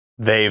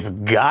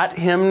They've got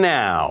him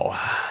now.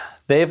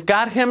 They've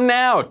got him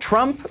now.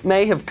 Trump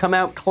may have come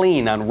out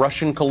clean on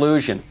Russian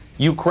collusion,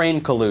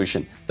 Ukraine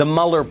collusion, the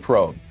Mueller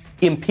probe,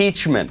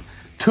 impeachment,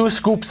 2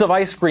 scoops of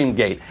ice cream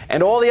gate,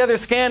 and all the other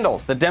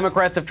scandals the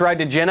Democrats have tried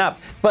to gin up.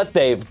 But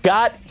they've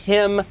got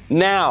him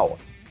now.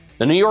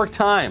 The New York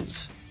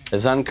Times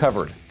has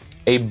uncovered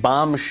a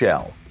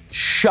bombshell,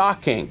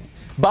 shocking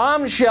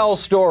bombshell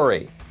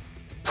story.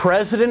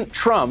 President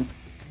Trump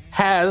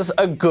has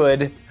a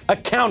good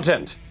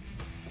accountant.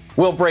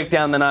 We'll break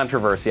down the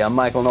controversy. I'm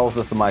Michael Knowles.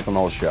 This is The Michael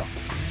Knowles Show.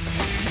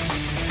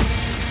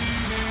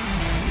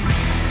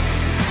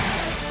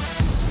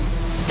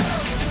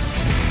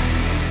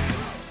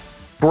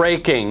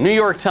 Breaking. New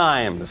York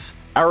Times.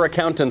 Our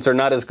accountants are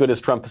not as good as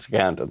Trump's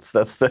accountants.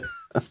 That's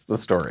the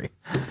story.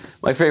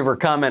 My favorite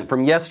comment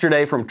from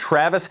yesterday from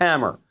Travis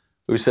Hammer,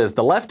 who says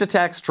the left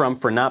attacks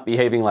Trump for not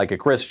behaving like a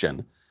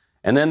Christian,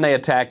 and then they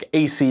attack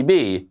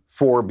ACB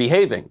for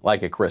behaving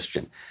like a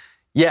Christian.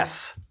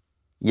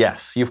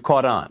 Yes, you've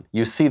caught on.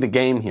 You see the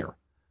game here.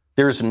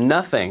 There's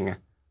nothing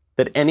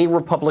that any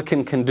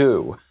Republican can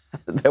do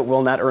that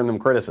will not earn them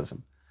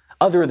criticism,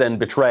 other than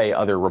betray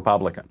other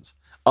Republicans,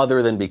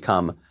 other than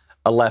become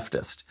a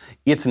leftist.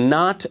 It's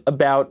not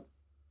about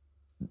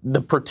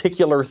the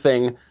particular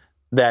thing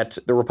that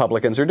the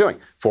Republicans are doing.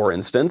 For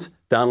instance,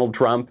 Donald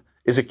Trump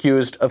is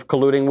accused of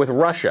colluding with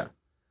Russia.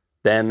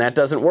 Then that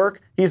doesn't work.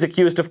 He's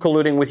accused of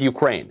colluding with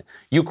Ukraine.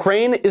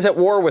 Ukraine is at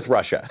war with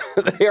Russia.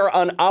 They are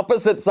on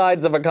opposite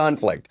sides of a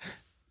conflict.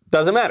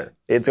 Doesn't matter.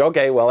 It's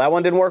okay. Well, that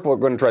one didn't work. We're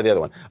going to try the other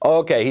one.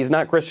 Okay, he's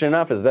not Christian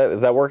enough. Is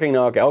that working?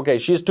 No. Okay,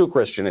 she's too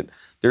Christian.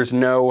 There's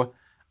no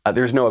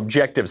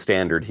objective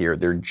standard here.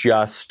 They're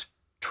just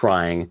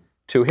trying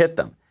to hit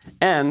them,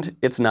 and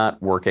it's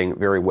not working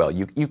very well.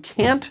 You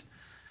can't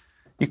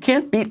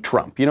beat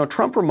Trump. You know,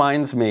 Trump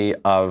reminds me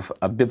of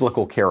a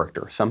biblical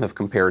character. Some have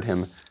compared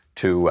him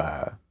to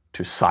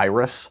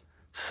Cyrus.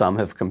 Some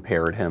have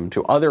compared him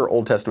to other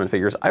Old Testament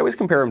figures. I always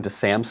compare him to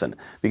Samson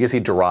because he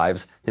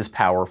derives his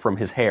power from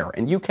his hair.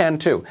 And you can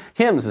too.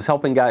 Hims is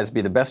helping guys be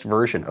the best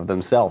version of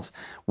themselves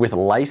with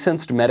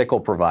licensed medical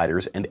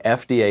providers and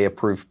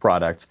FDA-approved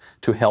products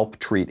to help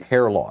treat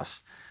hair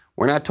loss.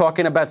 We're not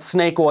talking about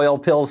snake oil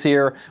pills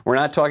here. We're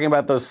not talking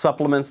about those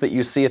supplements that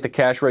you see at the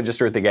cash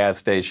register at the gas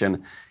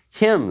station.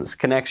 Hims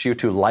connects you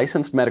to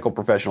licensed medical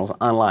professionals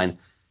online.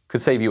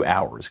 Could save you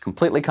hours.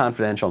 Completely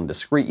confidential and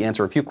discreet. You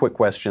answer a few quick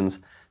questions.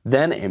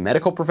 Then a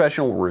medical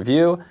professional will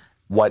review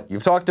what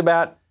you've talked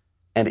about.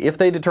 And if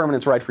they determine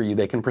it's right for you,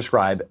 they can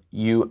prescribe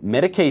you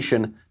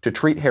medication to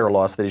treat hair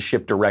loss that is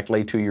shipped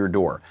directly to your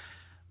door.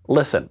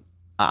 Listen,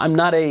 I'm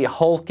not a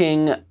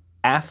hulking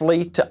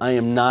athlete. I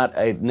am not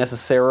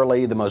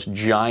necessarily the most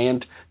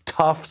giant,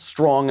 tough,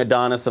 strong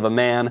Adonis of a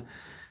man.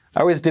 I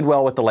always did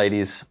well with the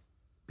ladies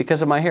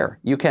because of my hair.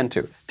 You can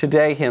too.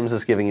 Today, Hims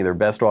is giving you their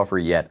best offer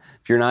yet.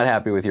 If you're not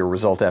happy with your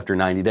result after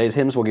 90 days,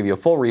 Hims will give you a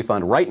full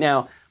refund. Right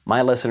now,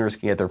 my listeners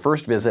can get their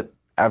first visit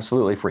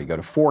absolutely free. Go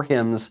to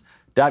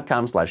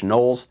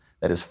forhims.com/Knowles.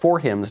 That is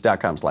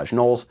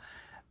forhims.com/Knowles.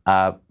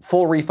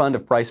 Full refund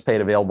of price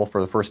paid available for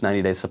the first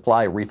 90-day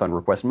supply. Refund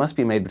request must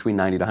be made between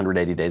 90 to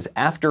 180 days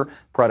after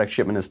product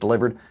shipment is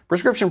delivered.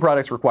 Prescription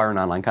products require an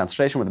online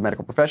consultation with a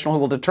medical professional who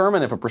will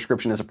determine if a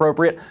prescription is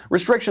appropriate.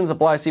 Restrictions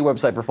apply. See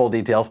website for full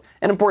details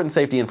and important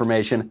safety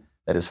information.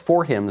 That is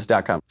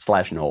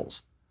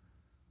forhims.com/Knowles.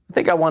 I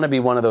think I want to be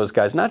one of those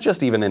guys, not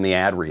just even in the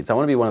ad reads. I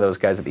want to be one of those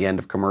guys at the end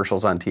of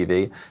commercials on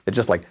TV that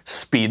just like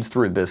speeds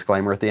through the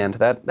disclaimer at the end.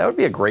 That would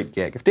be a great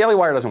gig. If Daily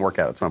Wire doesn't work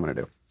out, that's what I'm going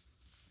to do.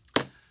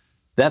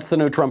 That's the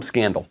new Trump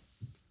scandal.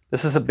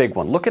 This is a big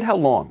one. Look at how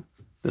long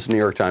this New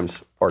York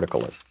Times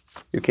article is.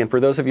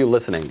 For those of you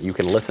listening, you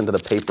can listen to the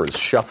papers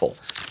shuffle.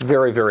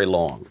 Very, very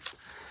long.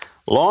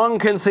 Long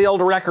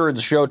concealed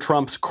records show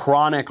Trump's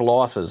chronic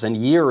losses and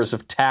years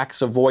of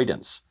tax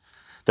avoidance.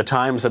 The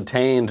Times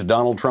obtained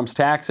Donald Trump's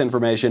tax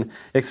information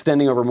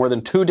extending over more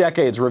than 2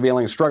 decades,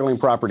 revealing struggling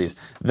properties,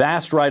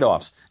 vast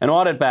write-offs, an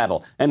audit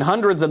battle, and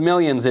hundreds of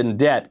millions in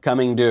debt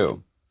coming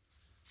due.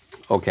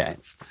 Okay.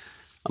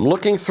 I'm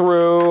going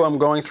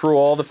through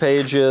all the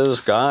pages.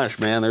 Gosh,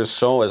 man, it's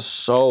so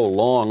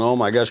long. Oh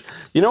my gosh.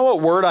 You know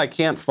what word I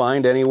can't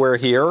find anywhere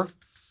here?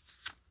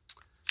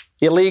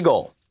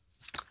 Illegal,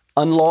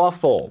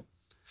 unlawful,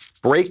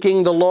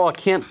 breaking the law.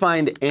 Can't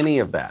find any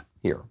of that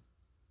here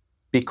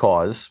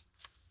because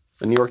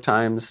the New York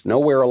Times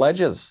nowhere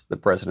alleges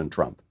that President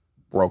Trump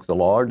broke the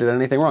law or did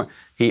anything wrong.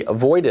 He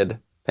avoided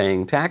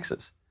paying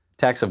taxes.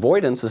 Tax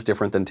avoidance is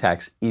different than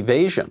tax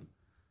evasion.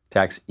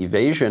 Tax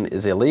evasion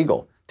is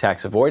illegal.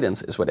 Tax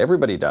avoidance is what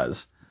everybody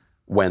does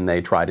when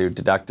they try to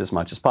deduct as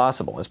much as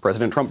possible. As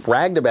President Trump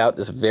bragged about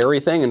this very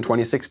thing in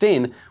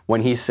 2016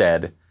 when he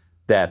said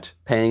that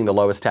paying the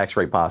lowest tax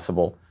rate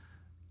possible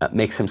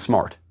makes him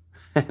smart.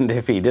 And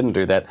if he didn't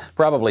do that,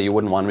 probably you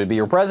wouldn't want him to be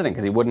your president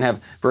because he wouldn't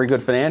have very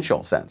good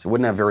financial sense. He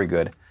wouldn't have very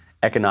good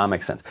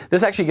economic sense.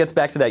 This actually gets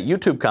back to that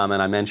YouTube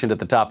comment I mentioned at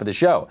the top of the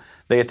show.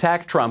 They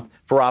attack Trump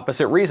for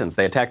opposite reasons.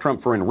 They attack Trump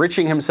for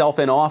enriching himself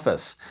in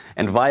office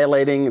and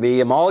violating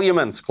the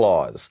emoluments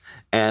clause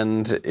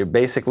and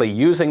basically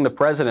using the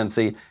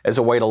presidency as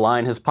a way to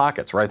line his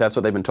pockets, right? That's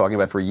what they've been talking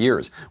about for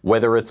years,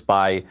 whether it's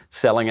by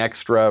selling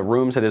extra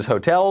rooms at his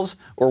hotels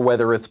or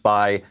whether it's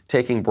by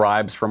taking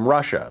bribes from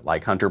Russia,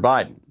 like Hunter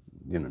Biden.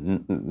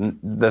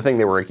 The thing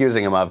they were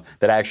accusing him of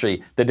that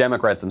actually the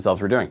Democrats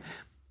themselves were doing.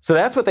 So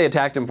that's what they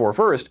attacked him for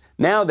first.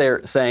 Now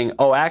they're saying,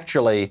 oh,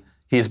 actually,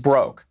 he's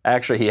broke.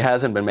 Actually, he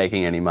hasn't been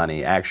making any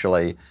money.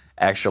 Actually,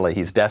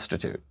 he's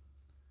destitute.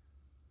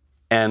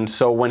 And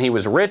so when he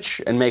was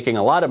rich and making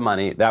a lot of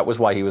money, that was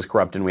why he was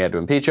corrupt and we had to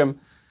impeach him.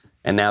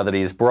 And now that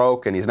he's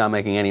broke and he's not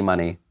making any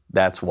money,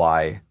 that's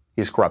why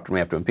he's corrupt and we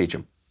have to impeach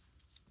him.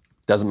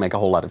 Doesn't make a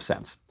whole lot of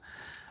sense.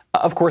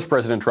 Of course,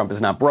 President Trump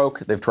is not broke.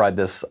 They've tried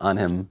this on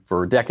him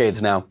for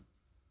decades now.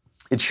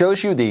 It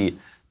shows you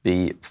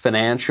the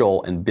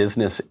financial and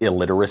business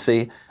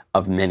illiteracy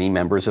of many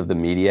members of the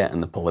media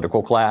and the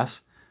political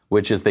class,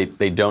 which is they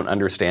don't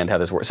understand how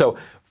this works. So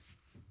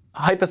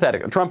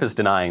hypothetically, Trump is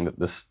denying that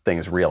this thing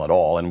is real at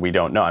all, and we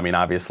don't know. I mean,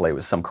 obviously, it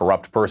was some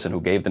corrupt person who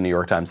gave the New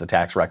York Times the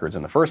tax records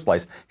in the first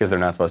place because they're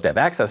not supposed to have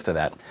access to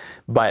that.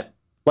 But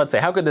let's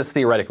say, how could this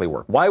theoretically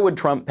work? Why would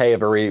Trump pay a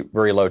very,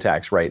 very low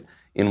tax rate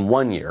in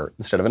 1 year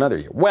instead of another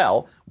year?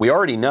 Well, we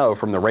already know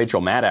from the Rachel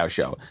Maddow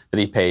show that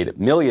he paid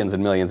millions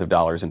and millions of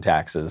dollars in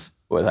taxes.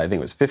 I think it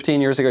was 15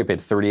 years ago. He paid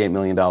 $38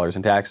 million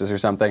in taxes or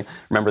something.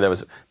 Remember, that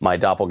was my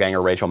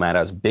doppelganger Rachel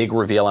Maddow's big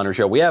reveal on her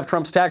show. We have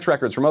Trump's tax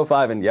records from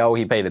 2005, and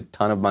he paid a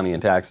ton of money in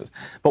taxes.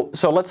 But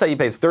so let's say he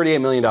pays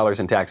 $38 million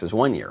in taxes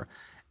 1 year,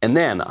 and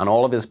then on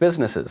all of his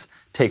businesses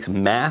takes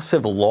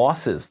massive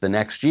losses the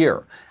next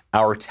year.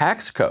 Our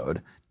tax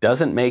code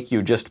doesn't make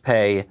you just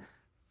pay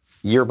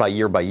year by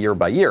year by year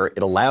by year.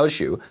 It allows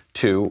you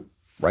to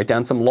write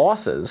down some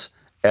losses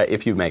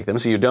if you make them,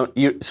 so you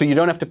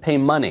don't have to pay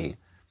money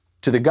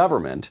to the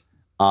government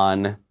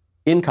on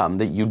income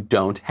that you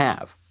don't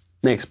have.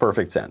 Makes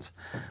perfect sense.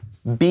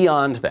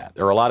 Beyond that,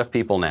 there are a lot of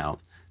people now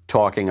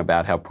talking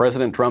about how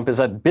President Trump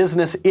is a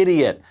business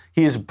idiot.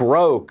 He's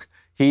broke.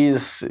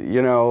 He's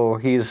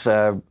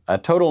a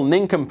total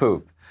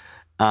nincompoop.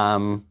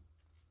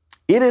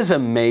 It is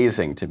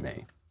amazing to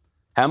me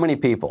how many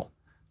people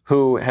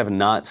who have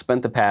not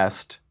spent the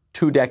past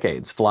 2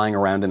 decades flying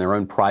around in their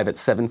own private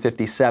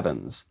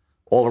 757s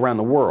all around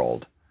the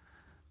world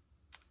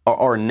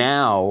are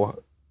now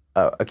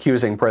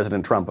accusing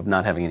President Trump of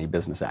not having any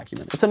business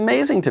acumen. It's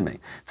amazing to me.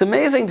 It's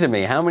amazing to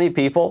me how many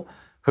people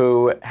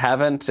who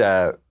haven't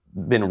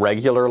been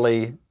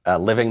regularly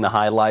living the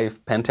high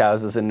life,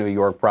 penthouses in New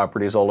York,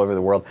 properties all over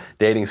the world,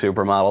 dating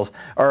supermodels,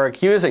 are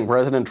accusing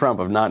President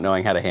Trump of not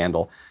knowing how to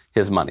handle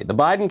his money. The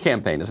Biden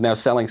campaign is now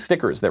selling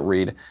stickers that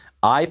read,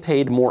 "I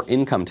paid more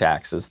income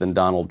taxes than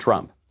Donald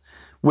Trump,"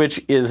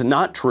 which is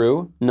not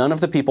true. None of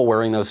the people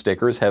wearing those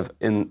stickers have,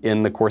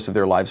 in the course of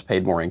their lives,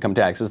 paid more income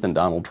taxes than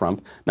Donald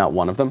Trump, not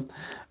one of them.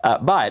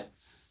 But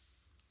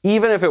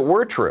even if it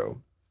were true,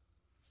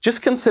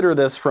 just consider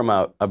this from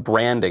a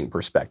branding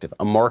perspective,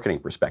 a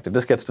marketing perspective.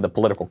 This gets to the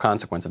political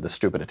consequence of this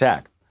stupid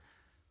attack.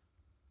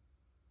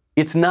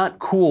 It's not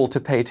cool to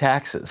pay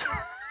taxes.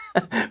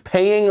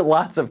 Paying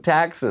lots of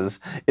taxes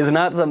is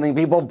not something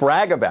people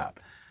brag about.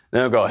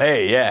 They'll go,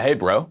 hey,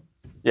 bro.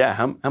 Yeah,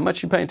 how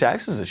much you paying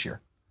taxes this year?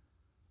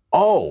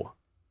 Oh,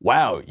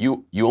 wow,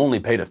 you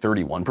only paid a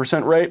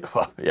 31% rate?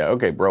 Yeah,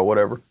 okay, bro,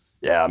 whatever.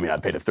 Yeah, I mean, I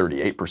paid a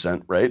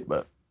 38% rate,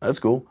 but that's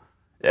cool.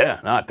 Yeah,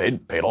 no, I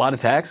paid a lot of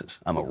taxes.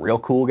 I'm a real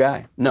cool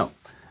guy. No,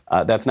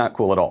 that's not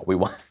cool at all.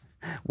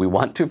 We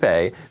want to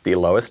pay the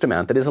lowest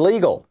amount that is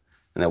legal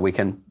and that we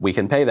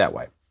can pay that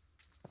way.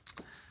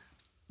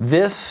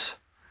 This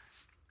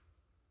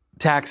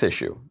tax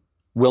issue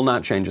will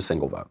not change a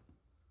single vote.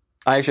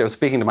 I was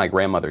speaking to my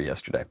grandmother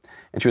yesterday,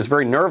 and she was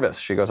very nervous.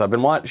 She goes,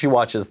 she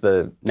watches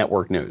the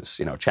network news,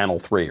 Channel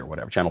 3 or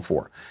whatever, Channel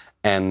 4.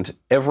 And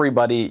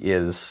everybody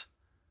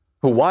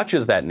who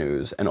watches that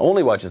news and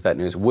only watches that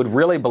news would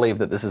really believe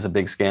that this is a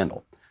big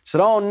scandal. She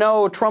said, oh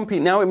no, Trump,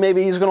 now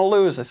maybe he's going to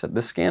lose. I said,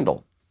 this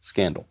scandal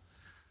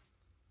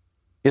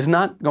is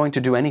not going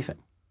to do anything.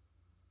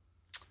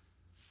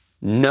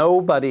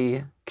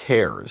 Nobody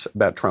cares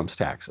about Trump's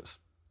taxes.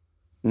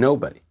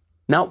 Nobody.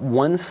 Not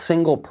one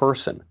single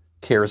person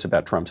cares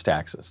about Trump's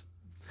taxes.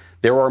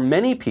 There are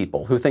many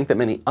people who think that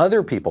many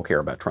other people care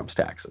about Trump's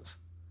taxes,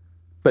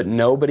 but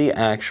nobody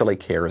actually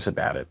cares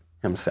about it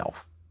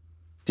himself.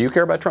 Do you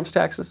care about Trump's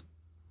taxes?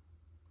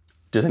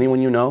 Does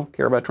anyone you know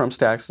care about Trump's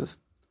taxes?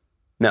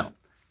 No.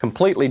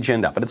 Completely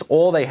ginned up, but it's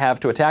all they have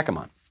to attack him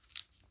on.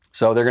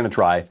 So they're going to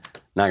try,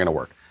 not going to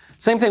work.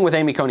 Same thing with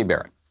Amy Coney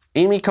Barrett.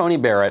 Amy Coney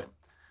Barrett,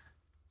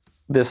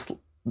 this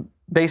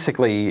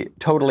basically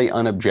totally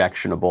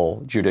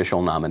unobjectionable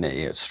judicial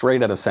nominee,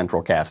 straight out of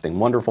Central Casting,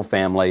 wonderful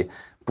family,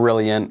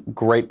 brilliant,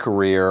 great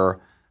career,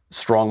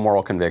 strong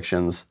moral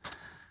convictions.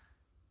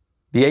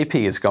 The AP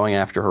is going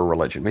after her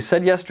religion. We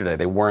said yesterday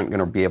they weren't going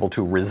to be able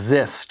to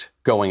resist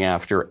going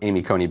after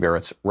Amy Coney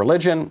Barrett's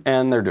religion,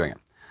 and they're doing it.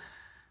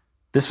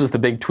 This was the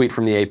big tweet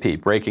from the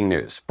AP. Breaking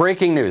news.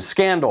 Breaking news.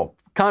 Scandal.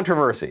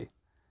 Controversy.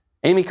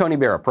 Amy Coney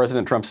Barrett,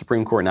 President Trump's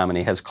Supreme Court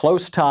nominee, has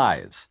close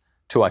ties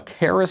to a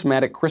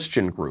charismatic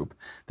Christian group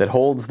that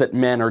holds that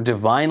men are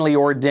divinely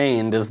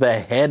ordained as the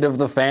head of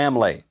the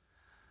family.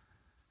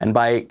 And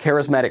by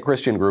charismatic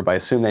Christian group, I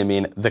assume they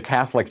mean the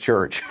Catholic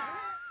Church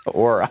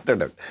or, I don't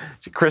know,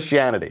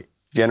 Christianity,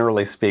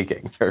 generally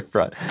speaking.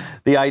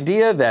 The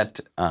idea that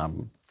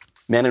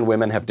men and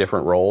women have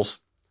different roles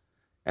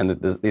and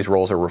that these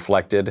roles are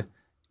reflected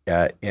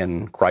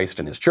in Christ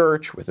and his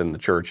church, within the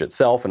church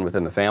itself and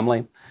within the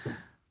family,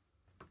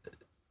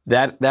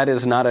 that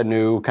is not a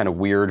new kind of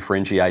weird,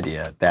 fringy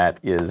idea. That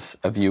is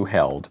a view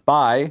held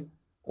by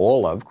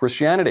all of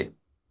Christianity.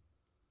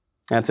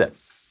 That's it.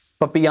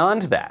 But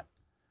beyond that,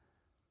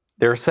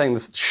 they're saying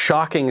this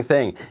shocking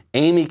thing.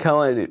 Amy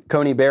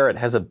Coney Barrett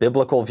has a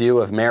biblical view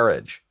of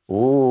marriage.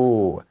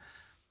 Ooh,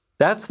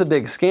 that's the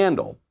big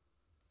scandal.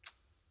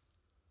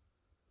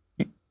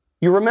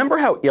 You remember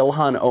how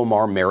Ilhan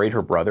Omar married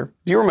her brother?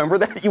 Do you remember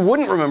that? You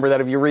wouldn't remember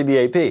that if you read the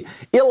AP.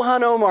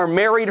 Ilhan Omar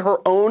married her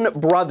own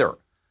brother.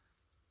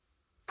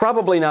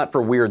 Probably not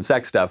for weird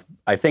sex stuff.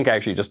 I think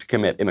actually just to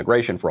commit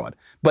immigration fraud.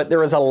 But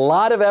there is a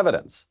lot of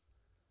evidence.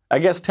 I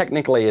guess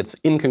technically it's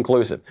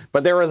inconclusive,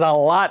 but there is a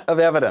lot of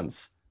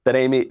evidence that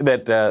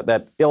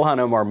Ilhan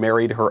Omar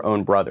married her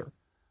own brother.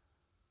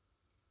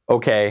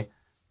 Okay,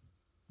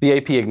 the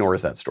AP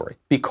ignores that story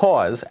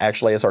because,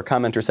 actually, as our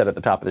commenter said at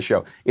the top of the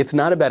show, it's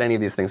not about any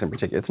of these things in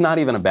particular. It's not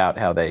even about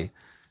how they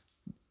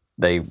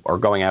are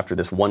going after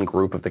this one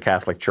group of the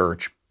Catholic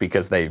Church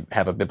because they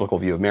have a biblical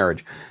view of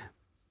marriage.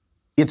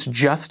 It's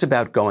just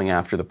about going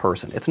after the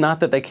person. It's not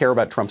that they care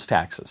about Trump's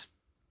taxes.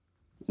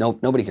 No,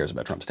 nobody cares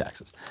about Trump's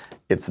taxes.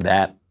 It's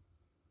that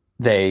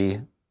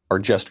they are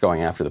just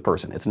going after the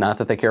person. It's not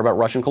that they care about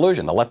Russian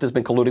collusion. The left has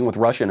been colluding with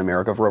Russia in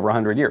America for over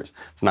 100 years.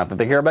 It's not that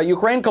they care about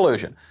Ukraine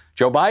collusion.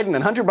 Joe Biden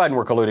and Hunter Biden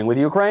were colluding with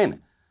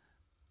Ukraine.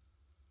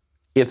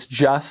 It's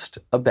just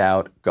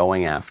about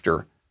going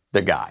after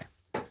the guy.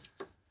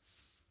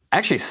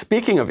 Actually,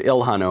 speaking of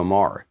Ilhan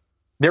Omar,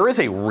 there is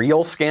a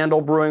real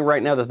scandal brewing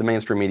right now that the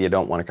mainstream media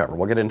don't want to cover.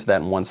 We'll get into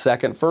that in 1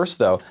 second. First,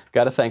 though,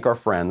 got to thank our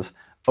friends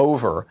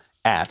over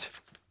at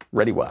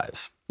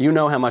ReadyWise. You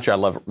know how much I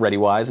love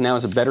ReadyWise. Now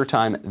is a better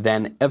time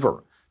than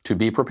ever to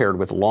be prepared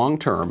with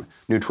long-term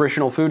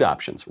nutritional food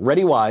options.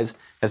 ReadyWise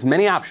has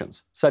many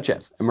options, such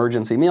as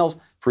emergency meals,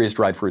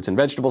 freeze-dried fruits and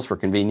vegetables for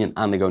convenient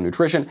on-the-go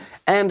nutrition,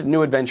 and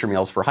new adventure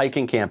meals for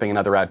hiking, camping, and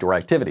other outdoor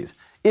activities.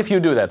 If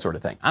you do that sort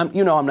of thing. I'm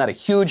not a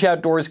huge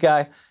outdoors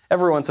guy.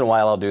 Every once in a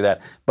while I'll do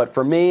that. But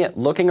for me,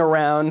 looking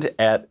around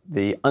at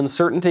the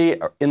uncertainty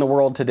in the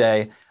world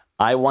today,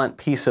 I want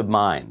peace of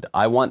mind.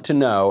 I want to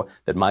know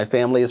that my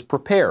family is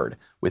prepared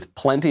with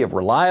plenty of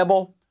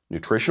reliable,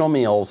 nutritional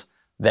meals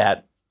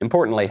that,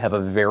 importantly, have a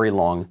very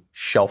long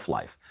shelf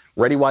life.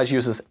 ReadyWise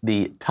uses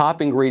the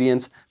top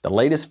ingredients, the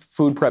latest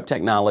food prep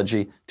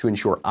technology to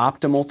ensure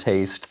optimal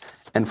taste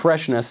and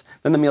freshness.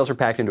 Then the meals are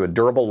packed into a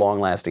durable,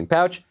 long-lasting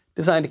pouch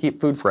designed to keep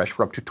food fresh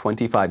for up to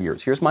 25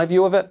 years. Here's my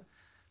view of it.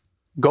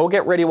 Go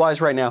get ReadyWise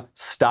right now.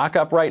 Stock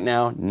up right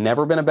now.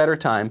 Never been a better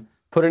time.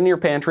 Put it in your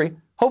pantry.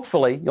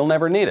 Hopefully, you'll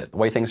never need it. The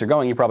way things are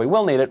going, you probably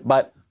will need it,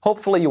 but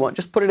hopefully you won't.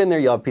 Just put it in there.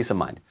 You'll have peace of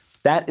mind.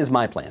 That is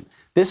my plan.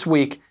 This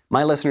week,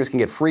 my listeners can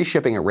get free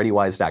shipping at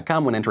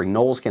ReadyWise.com when entering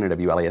Knowles,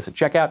 KNWLES at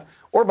checkout,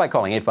 or by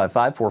calling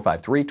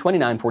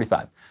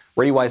 855-453-2945.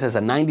 ReadyWise has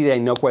a 90-day,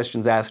 no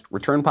questions asked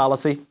return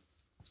policy.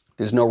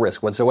 There's no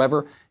risk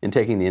whatsoever in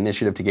taking the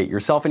initiative to get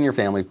yourself and your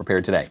family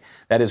prepared today.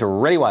 That is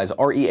ReadyWise,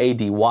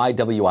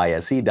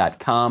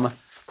 ReadyWise.com.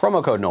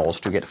 Promo code Knowles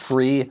to get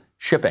free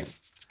shipping.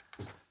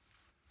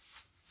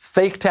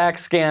 Fake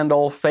tax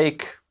scandal,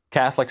 fake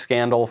Catholic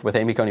scandal with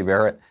Amy Coney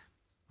Barrett,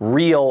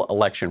 real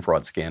election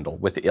fraud scandal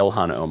with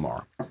Ilhan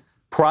Omar.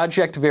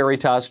 Project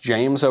Veritas,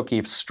 James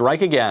O'Keefe,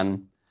 strike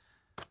again.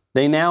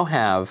 They now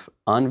have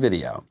on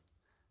video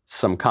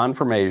some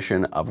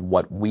confirmation of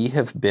what we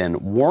have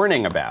been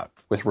warning about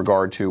with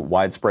regard to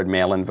widespread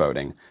mail-in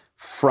voting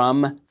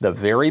from the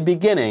very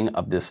beginning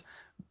of this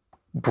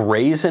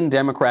brazen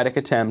Democratic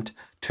attempt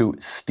to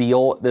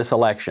steal this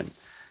election.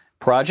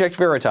 Project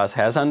Veritas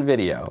has on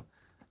video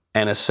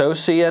an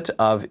associate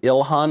of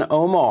Ilhan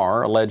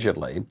Omar,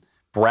 allegedly,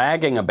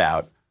 bragging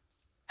about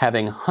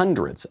having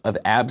hundreds of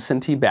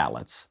absentee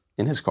ballots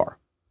in his car.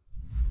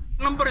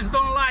 Numbers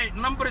don't lie.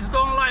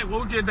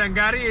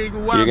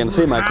 You can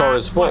see my car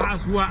is full.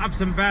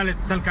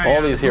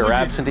 All these here are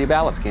absentee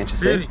ballots, can't you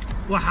see?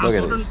 Look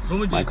at this.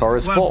 My car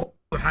is full.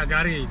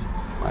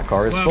 My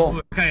car is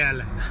full.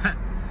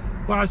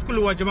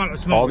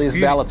 All these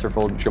ballots are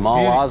for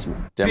Jamal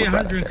Osman,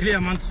 Democratic.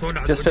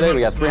 Just today we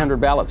got 300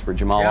 ballots for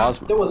Jamal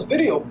Osman. There was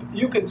video.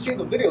 You can see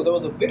the video. There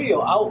was a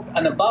video out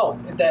and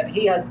about that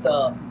he has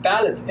the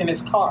ballots in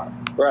his car.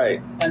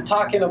 Right. And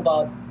talking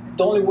about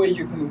the only way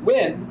you can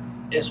win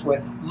is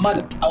with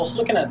money. I was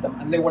looking at them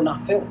and they were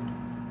not filled.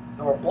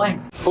 They were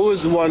blank. Who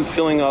is the one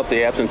filling out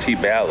the absentee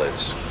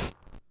ballots?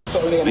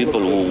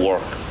 People who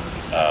work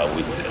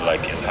with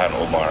like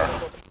Ilhan Omar.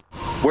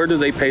 Where do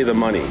they pay the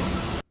money?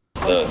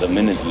 The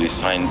minute we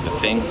sign the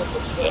thing,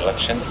 the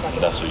election,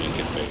 that's when you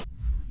get paid.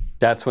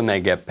 That's when they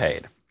get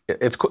paid.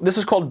 This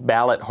is called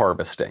ballot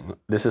harvesting.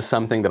 This is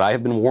something that I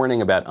have been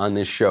warning about on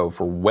this show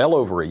for well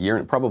over a year,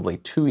 and probably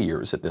 2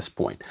 years at this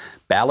point.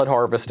 Ballot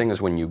harvesting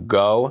is when you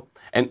go,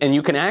 and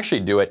you can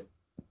actually do it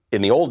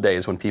in the old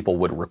days when people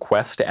would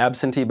request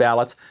absentee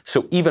ballots.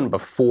 So even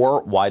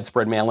before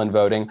widespread mail-in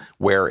voting,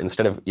 where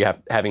instead of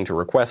having to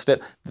request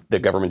it, the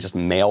government just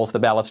mails the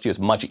ballots to you. It's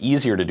much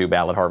easier to do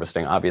ballot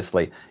harvesting,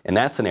 obviously, in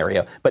that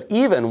scenario. But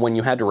even when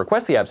you had to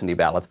request the absentee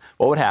ballots,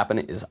 what would happen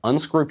is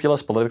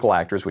unscrupulous political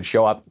actors would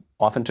show up,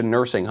 often to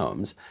nursing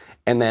homes,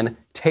 and then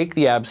take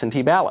the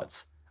absentee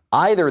ballots.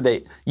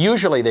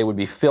 Usually they would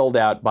be filled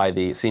out by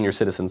the senior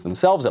citizens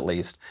themselves at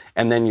least,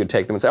 and then you'd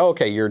take them and say, oh,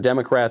 okay, you're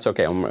Democrats,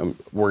 okay,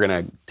 we're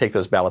going to take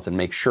those ballots and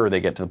make sure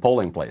they get to the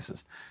polling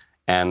places.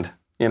 And,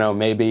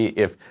 maybe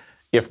if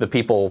the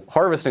people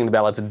harvesting the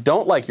ballots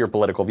don't like your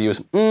political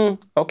views,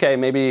 okay,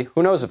 maybe,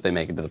 who knows if they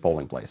make it to the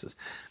polling places.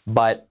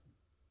 But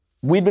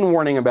we've been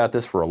warning about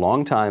this for a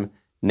long time.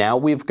 Now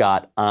we've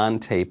got on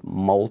tape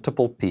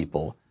multiple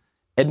people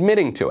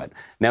admitting to it.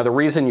 Now, the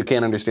reason you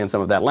can't understand some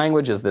of that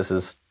language is this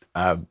is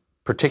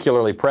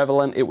particularly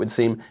prevalent, it would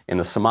seem, in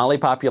the Somali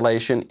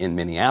population in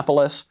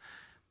Minneapolis,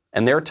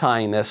 and they're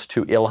tying this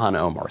to Ilhan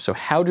Omar. So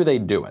how do they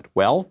do it?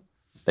 Well,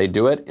 they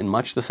do it in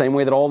much the same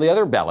way that all the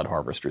other ballot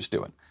harvesters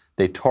do it.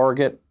 They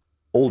target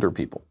older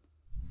people.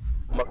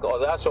 So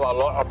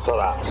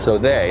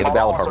the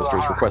ballot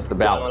harvesters, request the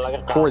ballots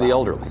for the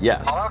elderly,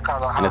 yes.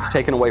 And it's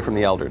taken away from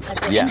the elderly, At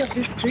the yes. end of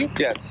this street,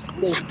 Yes.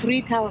 there's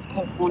 3 towers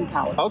called Horn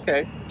Towers.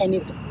 Okay. And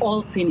it's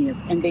all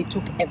seniors, and they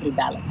took every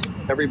ballot.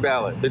 Every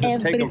ballot. They just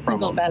take Every them from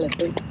single them. ballot.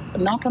 They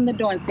knock on the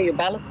door and say, your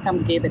ballots,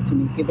 come give it to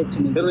me, give it to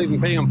me. They don't even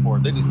pay them for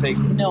it. They just take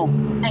it. No.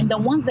 And the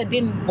ones that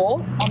didn't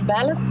vote on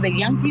ballots, the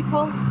young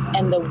people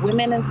and the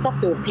women and stuff,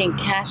 they were paying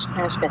cash.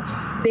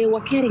 They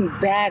were getting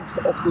bags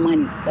of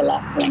money the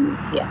last 1 week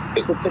here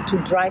to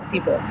drive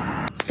people.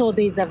 So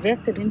there's a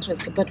vested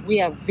interest, but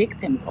we are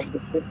victims of the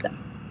system.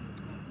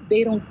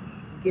 They don't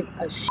give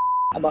a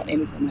about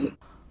any Somali.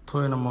 2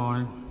 in the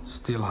morning,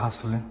 still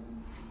hustling.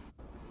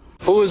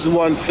 Who is the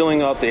one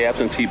filling out the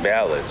absentee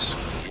ballots?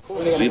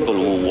 People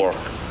who work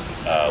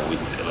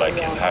with, like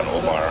Ilhan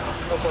Omar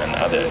and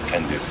other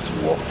candidates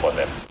work for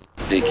them.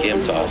 They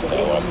came to us,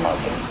 to our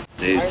apartments.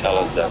 They tell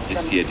us that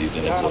this year you're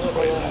going to vote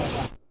for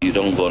it. You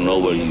don't go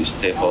nowhere, you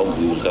stay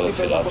home, we will tell you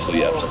fill up for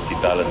your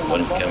absentee ballot.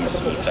 When it comes,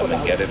 we'll come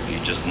and get it. You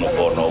just don't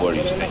go nowhere,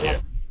 you stay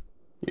here.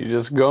 You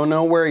just go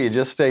nowhere, you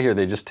just stay here.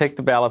 They just take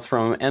the ballots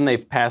from them, and they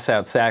pass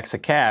out sacks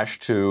of cash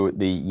to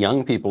the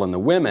young people and the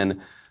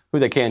women who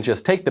they can't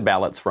just take the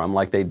ballots from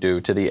like they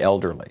do to the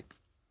elderly.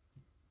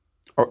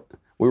 Or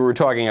we were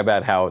talking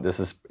about how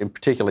this is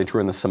particularly true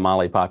in the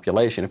Somali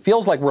population. It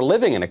feels like we're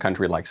living in a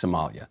country like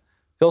Somalia.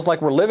 It feels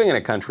like we're living in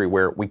a country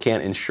where we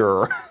can't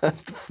ensure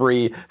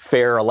free,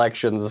 fair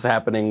elections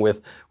happening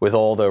with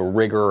all the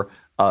rigor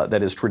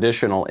that is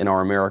traditional in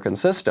our American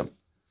system.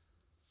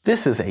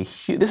 This is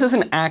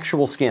an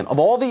actual scandal. Of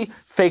all the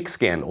fake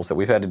scandals that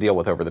we've had to deal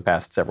with over the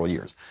past several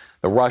years,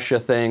 the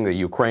Russia thing, the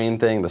Ukraine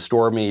thing, the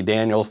Stormy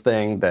Daniels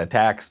thing, the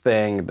tax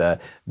thing,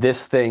 the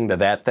this thing, the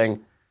that thing,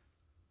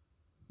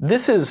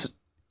 this is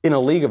in a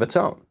league of its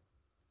own.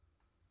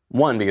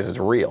 One, because it's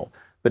real,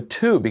 but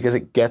two, because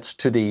it gets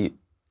to the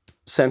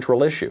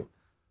central issue,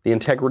 the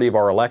integrity of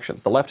our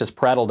elections. The left has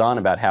prattled on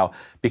about how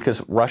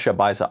because Russia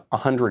buys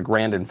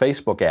 $100,000 in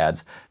Facebook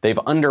ads, they've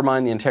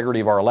undermined the integrity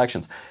of our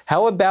elections.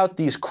 How about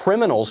these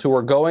criminals who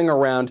are going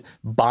around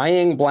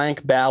buying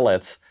blank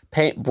ballots,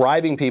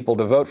 bribing people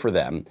to vote for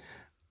them,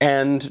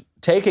 and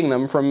taking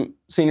them from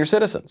senior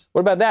citizens?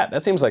 What about that?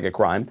 That seems like a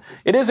crime.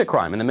 It is a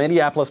crime, and the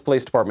Minneapolis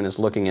Police Department is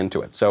looking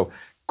into it. So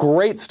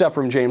great stuff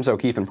from James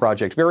O'Keefe and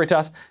Project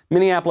Veritas.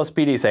 Minneapolis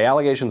PD say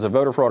allegations of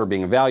voter fraud are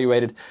being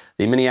evaluated.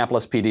 The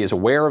Minneapolis PD is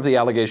aware of the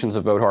allegations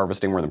of vote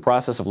harvesting. We're in the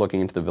process of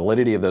looking into the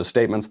validity of those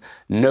statements.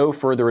 No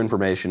further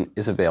information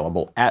is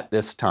available at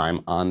this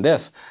time on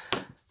this.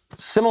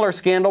 Similar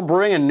scandal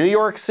brewing in New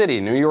York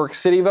City. New York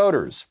City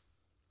voters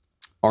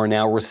are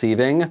now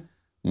receiving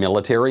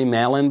military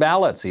mail-in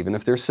ballots, even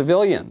if they're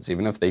civilians,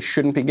 even if they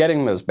shouldn't be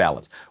getting those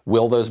ballots.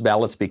 Will those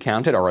ballots be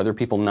counted? Are other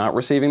people not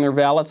receiving their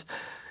ballots?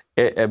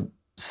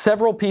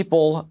 Several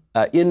people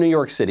in New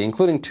York City,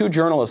 including 2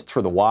 journalists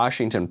for the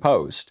Washington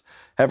Post,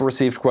 have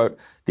received, quote,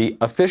 the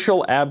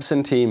official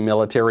absentee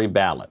military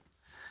ballot.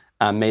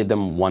 Made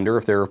them wonder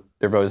if their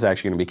vote is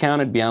actually going to be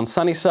counted. Beyond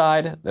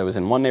Sunnyside, that was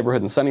in one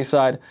neighborhood in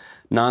Sunnyside,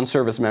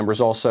 non-service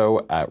members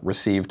also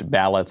received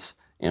ballots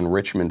in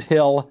Richmond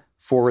Hill,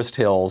 Forest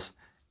Hills,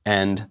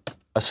 and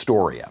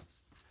Astoria.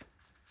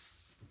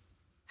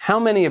 How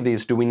many of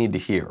these do we need to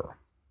hear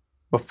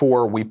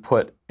before we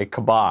put a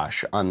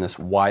kibosh on this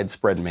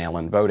widespread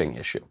mail-in voting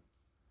issue?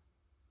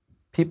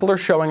 People are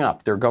showing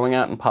up. They're going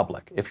out in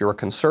public. If you're a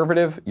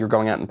conservative, you're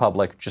going out in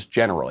public just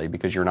generally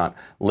because you're not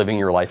living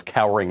your life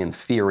cowering in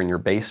fear in your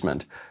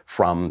basement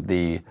from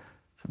the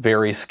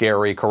very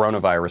scary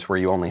coronavirus where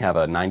you only have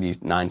a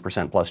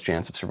 99% plus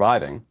chance of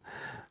surviving.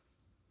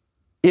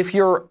 If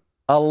you're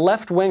a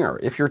left-winger,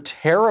 if you're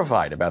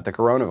terrified about the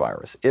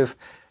coronavirus,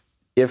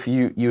 if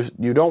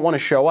you don't want to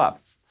show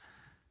up,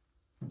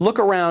 look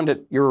around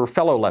at your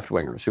fellow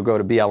left-wingers who go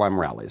to BLM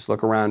rallies.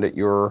 Look around at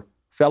your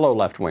fellow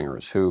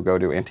left-wingers who go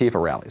to Antifa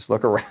rallies.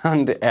 Look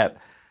around at,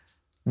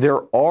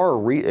 to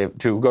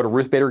go to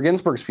Ruth Bader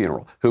Ginsburg's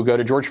funeral, who go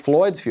to George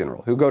Floyd's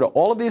funeral, who go to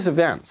all of these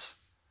events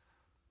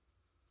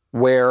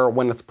where,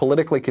 when it's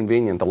politically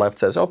convenient, the left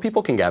says, oh,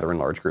 people can gather in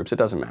large groups. It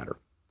doesn't matter.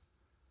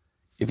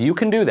 If you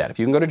can do that, if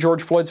you can go to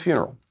George Floyd's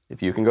funeral,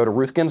 if you can go to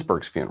Ruth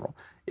Ginsburg's funeral,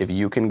 if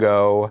you can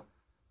go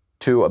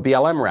to a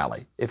BLM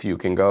rally, if you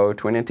can go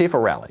to an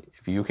Antifa rally,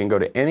 if you can go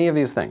to any of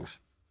these things,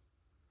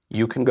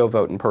 you can go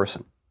vote in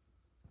person.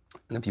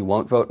 And if you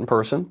won't vote in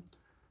person,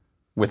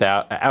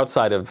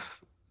 outside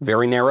of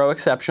very narrow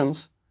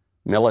exceptions,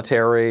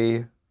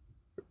 military,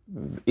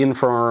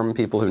 infirm,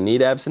 people who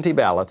need absentee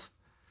ballots,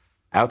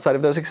 outside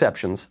of those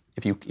exceptions,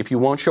 if you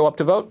won't show up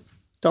to vote,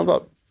 don't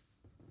vote.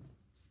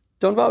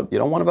 Don't vote. You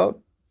don't want to vote?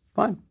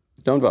 Fine.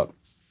 Don't vote.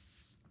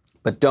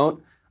 But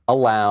don't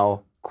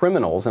allow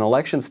criminals and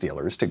election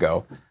stealers to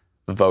go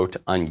vote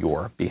on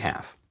your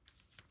behalf.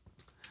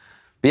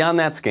 Beyond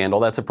that scandal,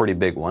 that's a pretty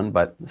big one,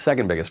 but the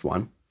second biggest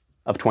one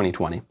of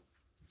 2020,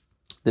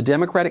 the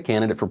Democratic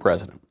candidate for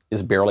president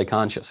is barely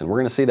conscious, and we're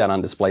going to see that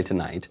on display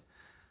tonight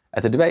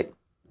at the debate.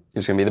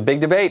 It's going to be the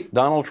big debate,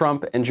 Donald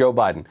Trump and Joe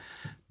Biden.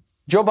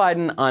 Joe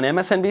Biden on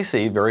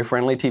MSNBC, very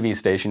friendly TV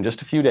station,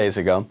 just a few days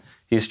ago,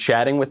 he's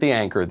chatting with the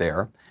anchor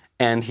there,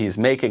 and he's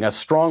making a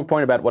strong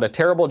point about what a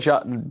terrible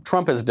job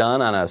Trump has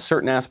done on a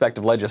certain aspect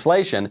of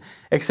legislation,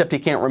 except he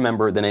can't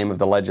remember the name of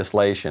the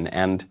legislation.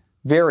 And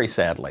very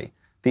sadly,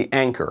 the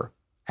anchor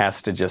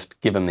has to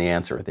just give him the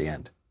answer at the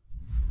end.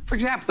 For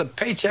example, the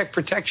Paycheck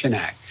Protection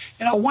Act.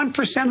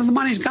 1% of the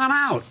money's gone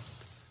out.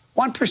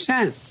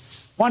 1%.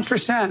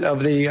 1%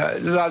 of the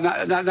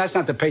that's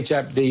not the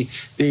paycheck. The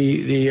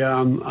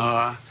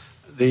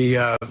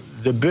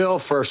bill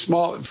for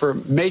small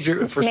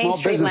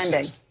businesses.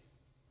 Lending.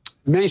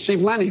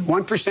 Mainstream lending.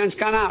 1%'s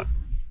gone out.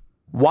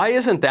 Why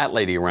isn't that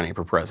lady running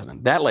for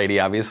president? That lady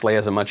obviously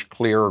has a much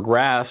clearer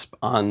grasp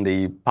on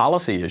the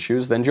policy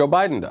issues than Joe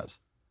Biden does.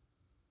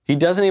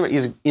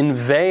 He's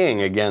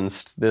inveighing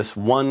against this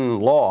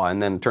one law,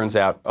 and then it turns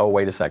out, oh,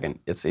 wait a second,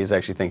 he's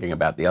actually thinking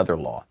about the other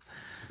law.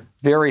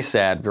 Very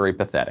sad, very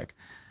pathetic.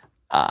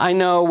 I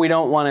know we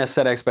don't want to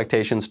set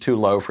expectations too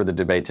low for the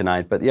debate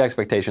tonight, but the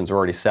expectations are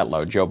already set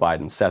low. Joe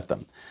Biden set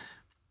them.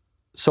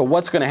 So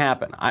what's going to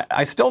happen?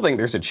 I still think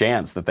there's a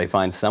chance that they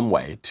find some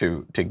way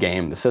to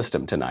game the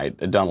system tonight.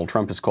 Donald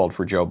Trump has called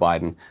for Joe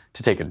Biden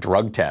to take a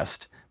drug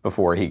test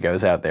before he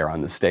goes out there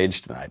on the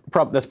stage tonight.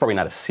 That's probably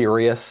not a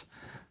serious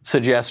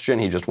suggestion.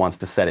 He just wants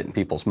to set it in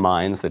people's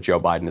minds that Joe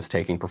Biden is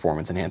taking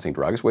performance-enhancing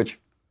drugs, which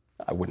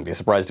I wouldn't be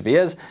surprised if he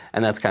is.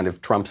 And that's kind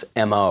of Trump's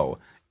MO,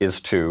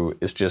 is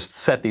just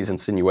set these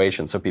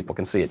insinuations so people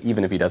can see it,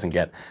 even if he doesn't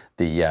get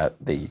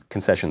the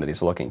concession that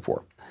he's looking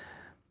for.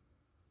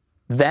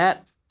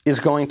 That is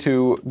going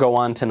to go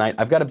on tonight.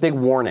 I've got a big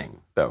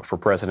warning, though, for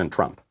President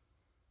Trump,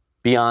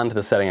 beyond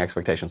the setting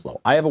expectations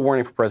low. I have a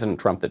warning for President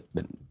Trump that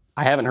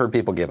I haven't heard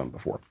people give him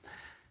before,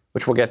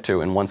 which we'll get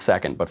to in 1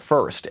 second. But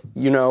first,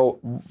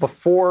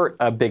 before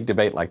a big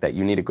debate like that,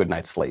 you need a good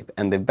night's sleep.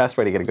 And the best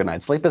way to get a good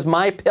night's sleep is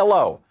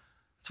MyPillow.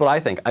 That's what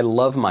I think. I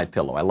love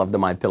MyPillow. I love the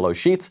MyPillow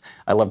sheets.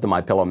 I love the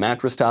MyPillow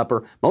mattress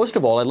topper. Most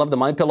of all, I love the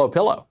MyPillow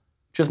pillow,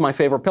 which is my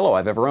favorite pillow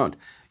I've ever owned.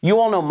 You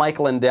all know Mike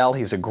Lindell.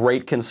 He's a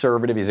great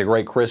conservative. He's a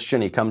great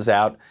Christian. He comes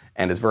out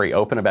and is very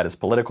open about his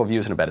political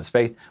views and about his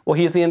faith. Well,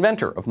 he's the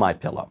inventor of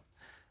MyPillow.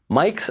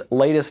 Mike's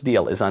latest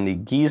deal is on the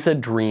Giza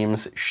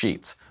Dreams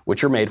sheets,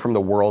 which are made from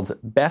the world's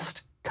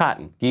best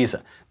cotton,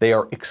 Giza. They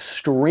are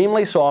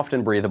extremely soft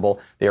and breathable.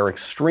 They are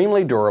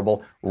extremely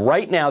durable.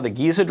 Right now, the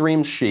Giza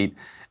Dreams sheet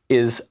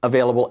is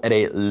available at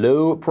a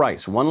low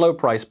price, one low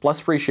price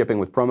plus free shipping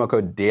with promo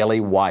code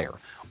DailyWire.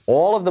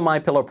 All of the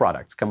MyPillow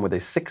products come with a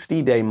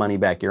 60-day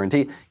money-back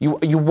guarantee.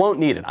 You won't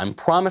need it. I'm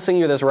promising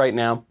you this right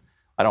now.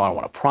 I don't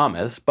want to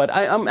promise, but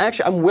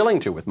I'm willing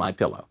to with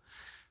MyPillow.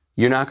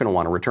 You're not going to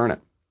want to return it.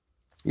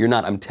 You're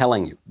not. I'm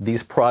telling you,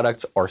 these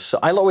products are so.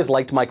 I always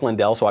liked Mike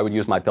Lindell, so I would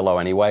use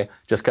MyPillow anyway,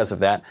 just because of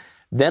that.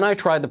 Then I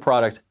tried the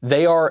products.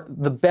 They are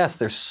the best.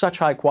 They're such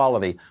high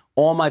quality.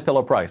 All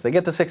MyPillow products. They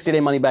get the 60-day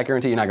money-back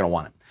guarantee. You're not going to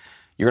want it.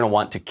 You're going to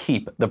want to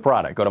keep the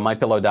product. Go to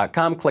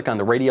MyPillow.com, click on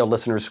the Radio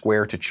Listeners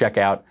Square to check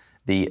out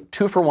the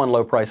 2-for-1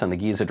 low price on the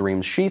Giza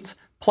Dreams sheets,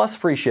 plus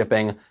free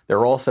shipping. There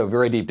are also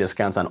very deep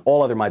discounts on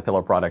all other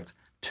MyPillow products,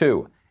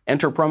 too.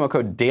 Enter promo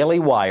code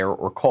DailyWire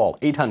or call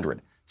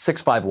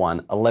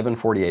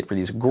 800-651-1148 for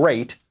these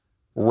great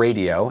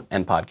radio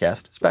and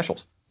podcast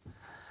specials.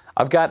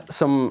 I've got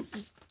some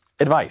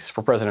advice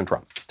for President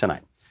Trump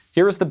tonight.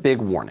 Here's the big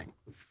warning.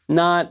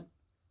 Not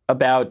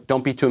about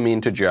don't be too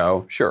mean to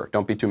Joe. Sure,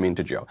 don't be too mean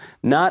to Joe.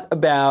 Not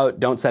about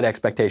don't set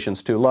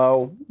expectations too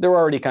low. They're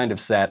already kind of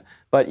set.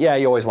 But yeah,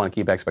 you always want to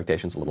keep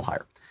expectations a little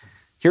higher.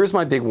 Here's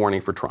my big warning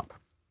for Trump.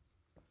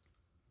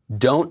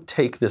 Don't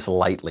take this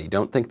lightly.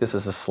 Don't think this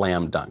is a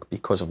slam dunk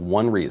because of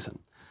one reason.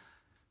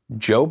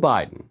 Joe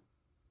Biden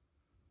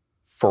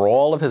for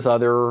all of his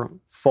other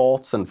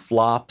faults and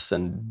flops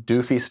and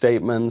doofy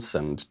statements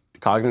and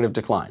cognitive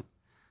decline,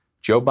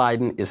 Joe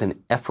Biden is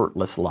an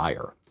effortless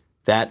liar.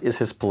 That is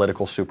his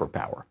political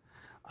superpower.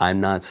 I'm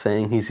not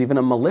saying he's even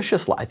a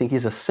malicious liar. I think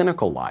he's a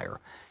cynical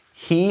liar.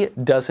 He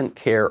doesn't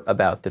care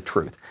about the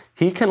truth.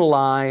 He can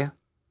lie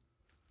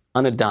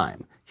on a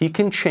dime. He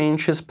can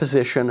change his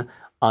position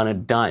on a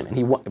dime.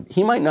 And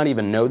he might not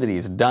even know that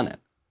he's done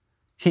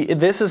it.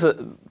 This is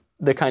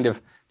the kind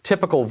of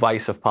typical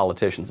vice of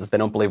politicians, is they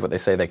don't believe what they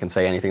say. They can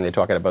say anything. They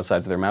talk out of both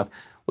sides of their mouth.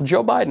 Well,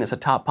 Joe Biden is a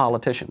top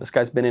politician. This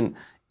guy's been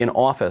in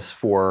office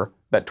for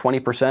about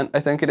 20%, I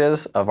think it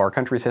is, of our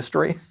country's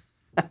history.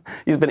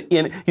 He's been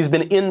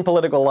in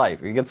political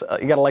life. He got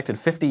elected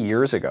 50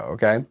 years ago,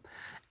 okay?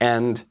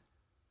 And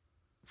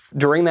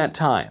during that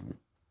time,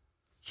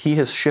 he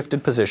has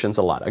shifted positions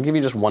a lot. I'll give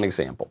you just one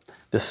example.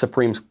 This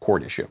Supreme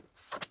Court issue,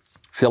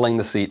 filling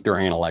the seat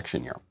during an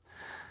election year.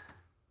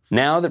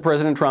 Now that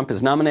President Trump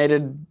has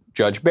nominated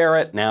Judge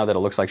Barrett, now that it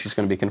looks like she's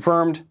going to be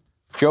confirmed,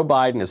 Joe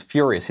Biden is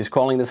furious. He's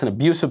calling this an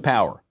abuse of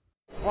power.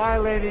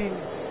 Violating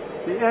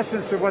the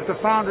essence of what the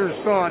founders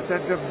thought,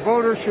 that the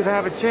voters should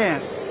have a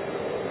chance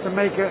to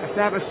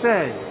have a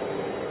say.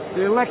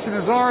 The election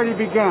has already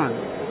begun.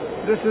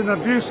 This is an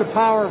abuse of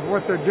power of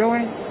what they're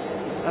doing,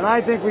 and I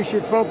think we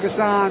should focus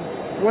on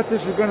what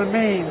this is going to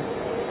mean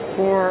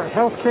for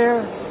health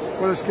care,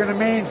 what it's going to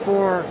mean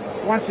for,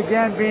 once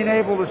again, being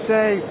able to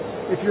say,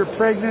 if you're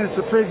pregnant, it's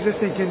a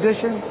pre-existing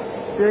condition,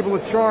 be able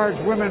to charge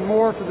women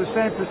more for the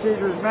same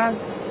procedure as men.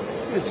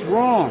 It's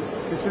wrong.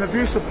 It's an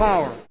abuse of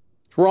power.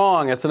 It's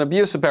wrong. It's an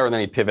abuse of power. And then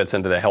he pivots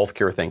into the health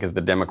care thing because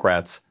the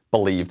Democrats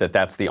believe that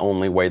that's the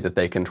only way that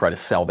they can try to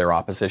sell their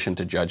opposition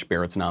to Judge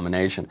Barrett's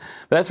nomination.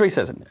 But that's what he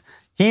says.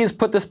 He's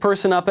put this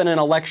person up in an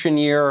election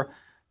year.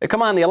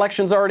 Come on, the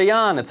election's already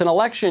on. It's an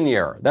election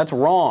year. That's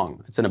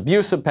wrong. It's an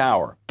abuse of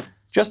power.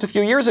 Just a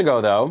few years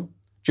ago, though,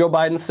 Joe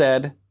Biden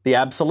said the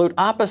absolute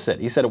opposite.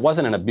 He said it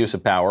wasn't an abuse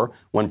of power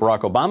when Barack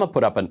Obama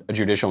put up a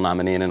judicial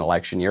nominee in an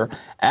election year.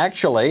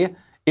 Actually,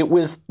 it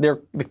was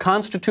the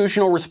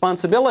constitutional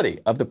responsibility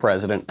of the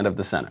president and of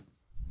the Senate.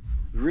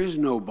 There is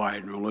no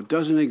Biden rule. It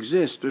doesn't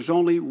exist. There's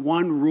only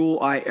one rule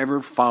I ever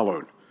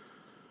followed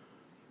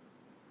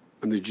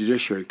on the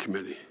Judiciary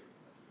Committee.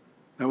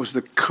 That was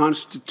the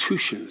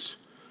Constitution's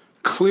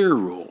clear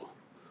rule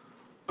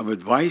of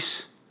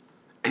advice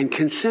and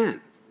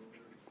consent.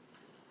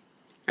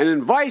 And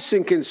advice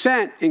and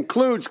consent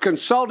includes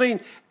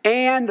consulting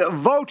and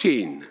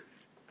voting.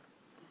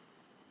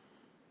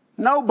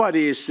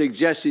 Nobody is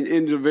suggesting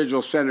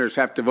individual senators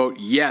have to vote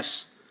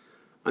yes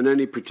on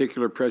any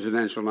particular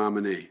presidential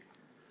nominee.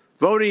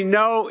 Voting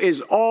no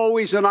is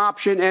always an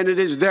option, and it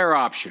is their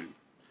option.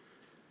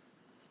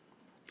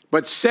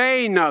 But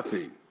saying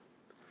nothing,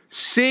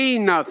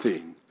 seeing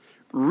nothing,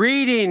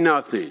 reading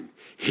nothing,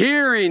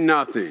 hearing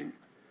nothing,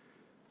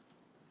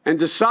 and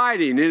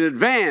deciding in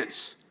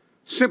advance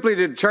simply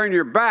to turn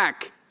your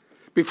back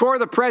before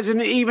the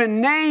president even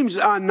names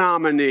a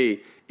nominee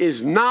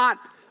is not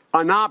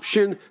an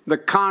option the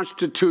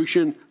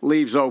Constitution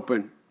leaves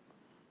open.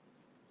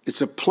 It's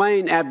a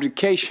plain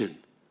abdication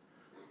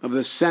of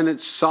the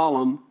Senate's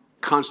solemn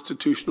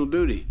constitutional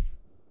duty.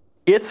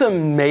 It's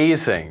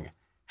amazing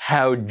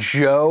how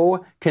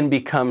Joe can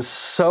become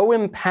so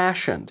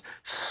impassioned,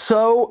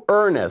 so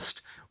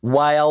earnest,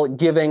 while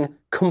giving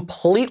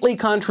completely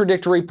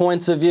contradictory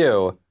points of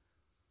view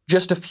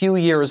just a few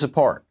years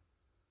apart.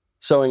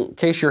 So in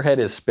case your head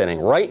is spinning,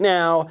 right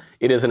now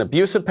it is an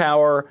abuse of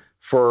power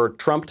for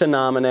Trump to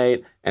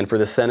nominate and for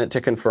the Senate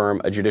to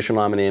confirm a judicial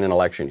nominee in an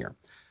election year.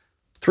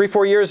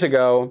 3-4 years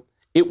ago,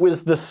 it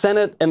was the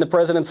Senate and the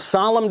president's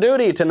solemn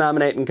duty to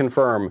nominate and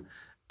confirm,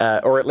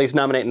 or at least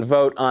nominate and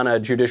vote on a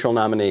judicial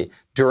nominee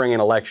during an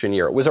election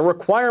year. It was a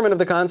requirement of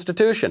the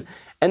Constitution.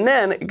 And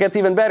then it gets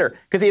even better,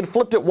 because he had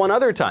flipped it one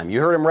other time. You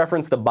heard him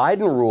reference the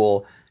Biden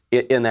rule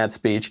in that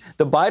speech.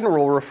 The Biden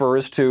rule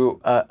refers to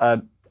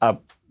a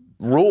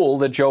rule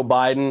that Joe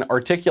Biden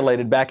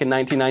articulated back in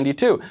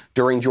 1992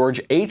 during George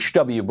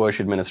H.W.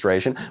 Bush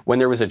administration, when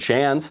there was a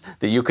chance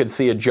that you could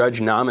see a judge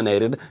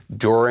nominated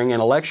during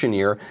an election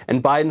year.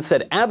 And Biden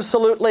said,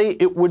 absolutely,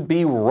 it would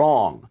be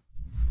wrong.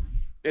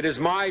 It is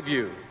my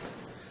view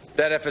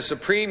that if a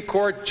Supreme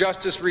Court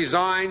justice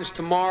resigns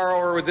tomorrow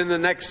or within the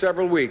next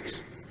several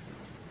weeks,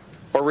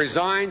 or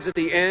resigns at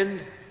the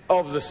end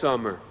of the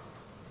summer,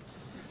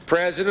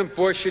 President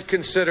Bush should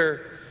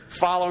consider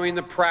following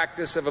the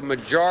practice of a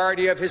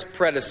majority of his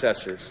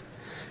predecessors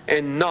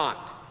and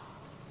not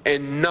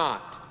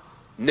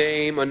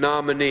name a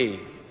nominee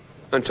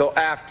until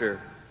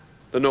after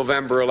the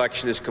November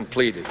election is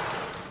completed.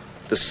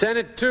 The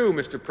Senate, too,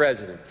 Mr.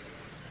 President,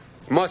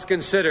 must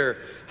consider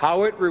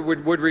how it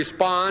would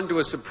respond to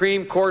a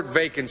Supreme Court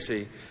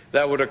vacancy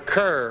that would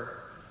occur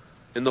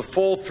in the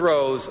full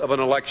throes of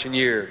an election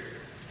year.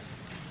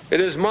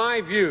 It is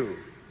my view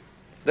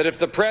that if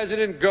the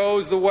president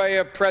goes the way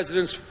of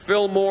Presidents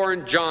Fillmore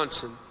and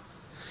Johnson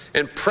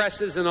and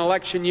presses an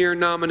election year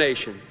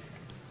nomination,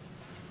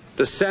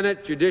 the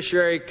Senate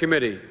Judiciary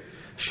Committee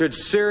should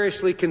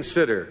seriously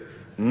consider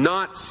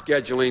not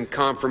scheduling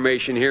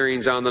confirmation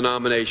hearings on the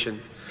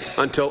nomination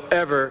until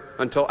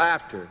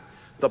after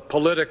the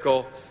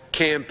political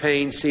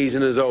campaign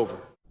season is over.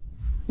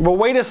 Well,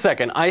 wait a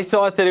second. I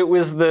thought that it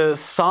was the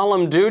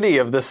solemn duty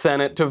of the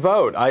Senate to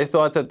vote. I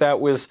thought that that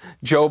was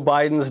Joe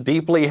Biden's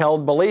deeply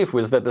held belief,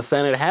 was that the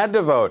Senate had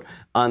to vote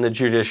on the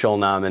judicial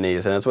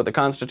nominees, and that's what the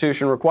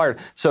Constitution required.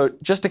 So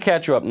just to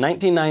catch you up,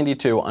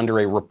 1992, under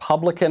a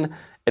Republican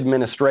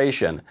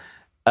administration,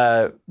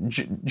 Joe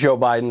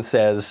Biden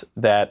says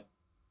that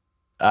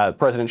the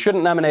president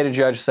shouldn't nominate a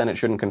judge, Senate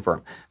shouldn't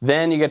confirm.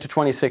 Then you get to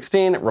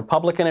 2016,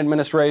 Republican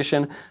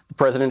administration, the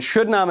president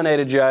should nominate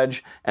a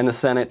judge, and the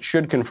Senate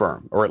should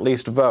confirm, or at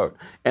least vote.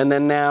 And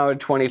then now in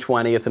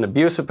 2020, it's an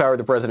abuse of power.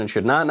 The president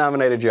should not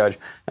nominate a judge,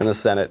 and the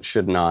Senate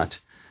should not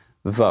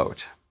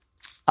vote.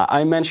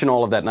 I mention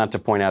all of that not to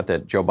point out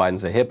that Joe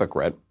Biden's a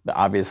hypocrite.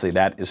 Obviously,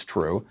 that is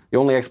true. The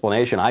only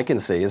explanation I can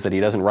see is that he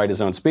doesn't write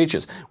his own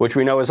speeches, which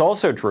we know is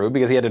also true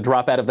because he had to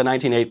drop out of the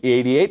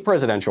 1988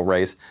 presidential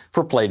race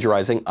for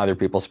plagiarizing other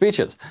people's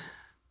speeches.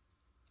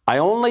 I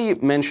only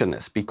mention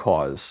this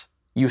because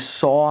you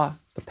saw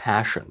the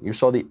passion, you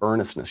saw the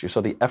earnestness, you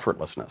saw the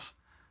effortlessness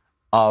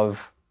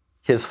of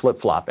his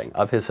flip-flopping,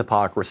 of his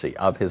hypocrisy,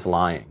 of his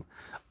lying,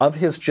 of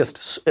his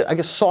just, I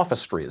guess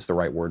sophistry is the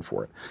right word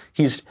for it.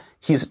 He's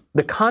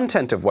the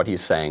content of what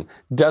he's saying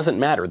doesn't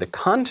matter. The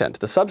content,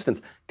 the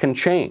substance can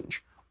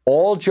change.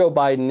 All Joe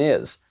Biden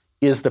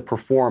is the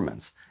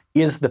performance,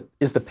 is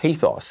the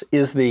pathos,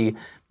 is the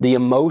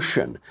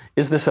emotion,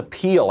 is this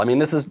appeal. I mean,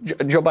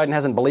 Joe Biden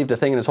hasn't believed a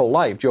thing in his whole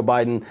life. Joe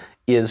Biden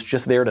is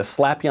just there to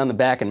slap you on the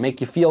back and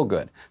make you feel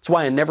good. That's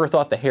why I never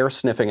thought the hair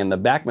sniffing and the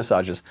back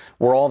massages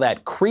were all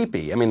that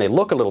creepy. I mean, they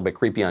look a little bit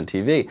creepy on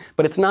TV,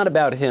 but it's not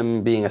about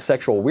him being a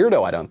sexual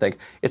weirdo, I don't think.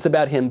 It's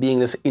about him being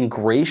this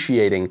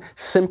ingratiating,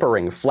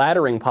 simpering,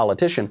 flattering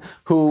politician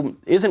who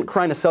isn't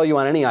trying to sell you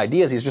on any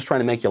ideas. He's just trying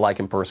to make you like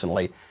him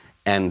personally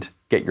and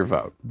get your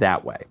vote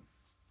that way.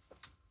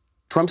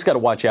 Trump's got to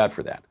watch out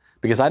for that,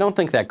 because I don't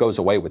think that goes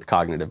away with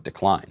cognitive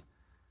decline.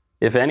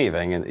 If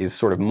anything, he's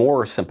sort of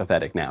more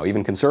sympathetic now.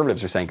 Even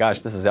conservatives are saying,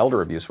 gosh, this is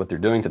elder abuse, what they're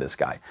doing to this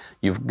guy.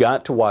 You've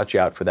got to watch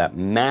out for that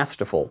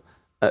masterful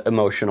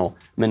emotional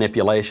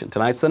manipulation.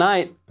 Tonight's the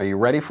night. Are you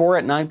ready for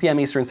it? 9 p.m.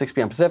 Eastern, 6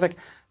 p.m. Pacific.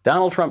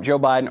 Donald Trump, Joe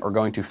Biden are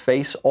going to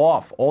face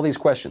off all these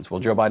questions. Will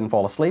Joe Biden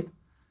fall asleep?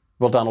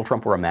 Will Donald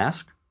Trump wear a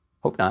mask?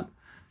 Hope not.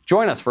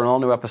 Join us for an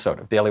all-new episode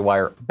of Daily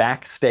Wire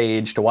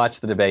Backstage to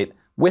watch the debate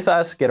with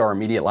us, get our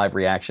immediate live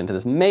reaction to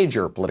this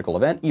major political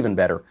event. Even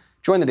better,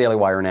 join the Daily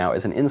Wire now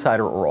as an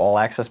insider or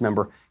all-access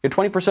member. Get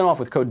 20% off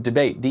with code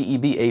DEBATE,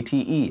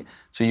 DEBATE,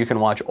 so you can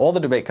watch all the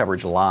debate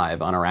coverage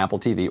live on our Apple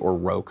TV or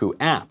Roku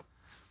app.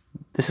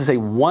 This is a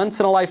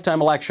once-in-a-lifetime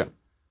election.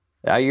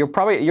 You're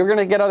going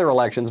to get other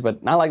elections,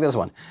 but not like this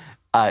one.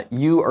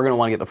 You are going to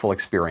want to get the full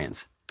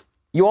experience.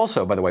 You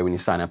also, by the way, when you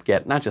sign up,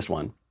 get not just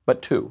one,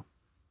 but 2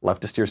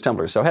 leftist ears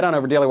tumblers. So head on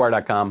over to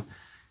dailywire.com.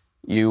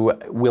 You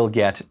will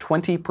get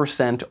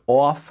 20%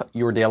 off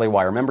your Daily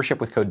Wire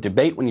membership with code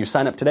DEBATE when you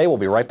sign up today. We'll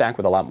be right back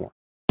with a lot more.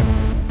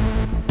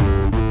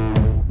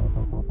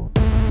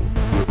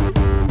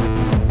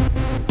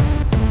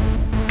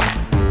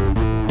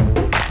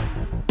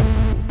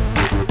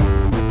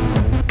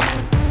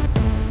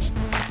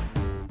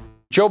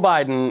 Joe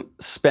Biden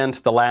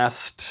spent the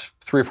last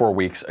 3 or 4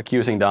 weeks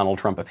accusing Donald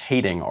Trump of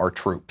hating our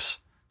troops.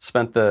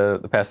 Spent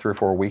the past 3 or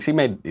 4 weeks. He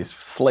made these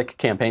slick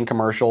campaign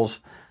commercials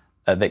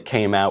that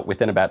came out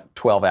within about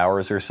 12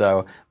 hours or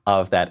so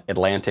of that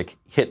Atlantic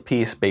hit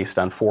piece based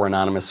on 4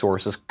 anonymous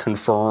sources,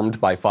 confirmed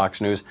by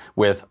Fox News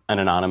with an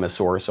anonymous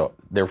source, so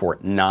therefore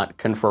not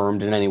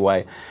confirmed in any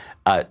way,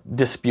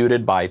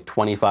 disputed by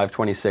 25,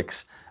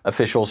 26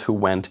 officials who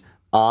went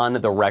on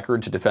the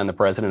record to defend the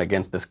president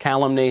against this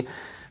calumny.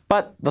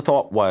 But the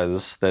thought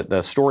was that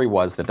the story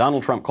was that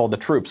Donald Trump called the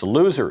troops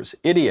losers,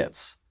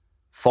 idiots,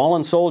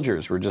 fallen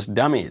soldiers were just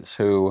dummies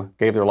who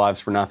gave their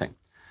lives for nothing.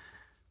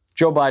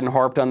 Joe Biden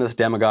harped on this,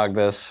 demagogued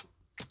this.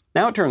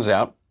 Now it turns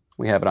out,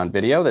 we have it on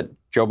video, that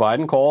Joe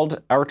Biden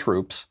called our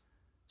troops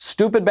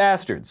stupid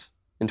bastards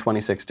in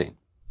 2016.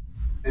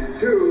 And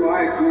 2,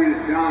 I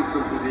appointed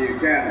Johnson to the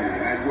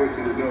academy. I just want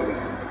you to know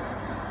that.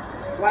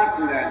 Let's clap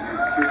for that, you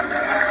stupid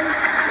bastards.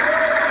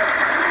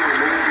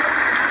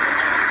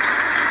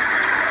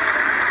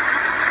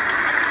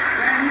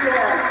 Man, you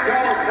are a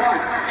dull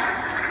bunch.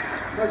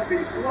 Must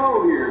be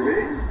slow here,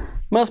 man.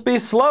 Must be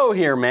slow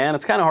here, man.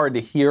 It's kind of hard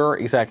to hear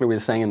exactly what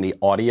he's saying in the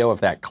audio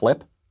of that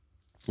clip.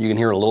 You can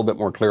hear it a little bit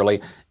more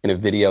clearly in a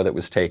video that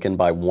was taken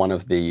by one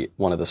of the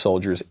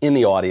soldiers in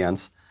the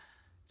audience.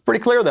 It's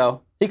pretty clear,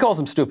 though. He calls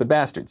them stupid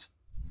bastards.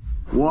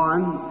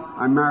 1,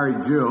 I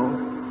married Jill.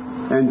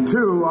 And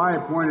 2, I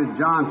appointed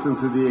Johnson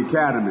to the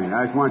academy.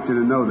 I just want you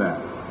to know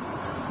that.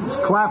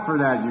 Just clap for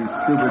that, you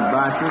stupid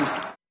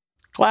bastards.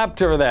 Clap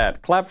for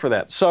that. Clap for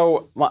that.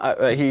 So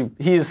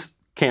his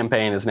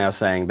campaign is now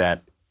saying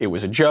that it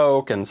was a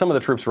joke, and some of the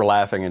troops were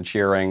laughing and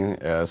cheering,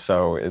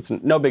 so it's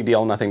no big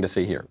deal, nothing to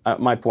see here.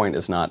 My point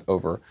is not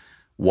over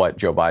what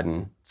Joe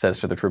Biden says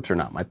to the troops or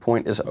not. My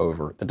point is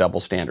over the double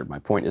standard. My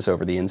point is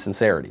over the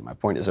insincerity. My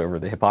point is over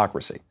the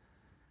hypocrisy.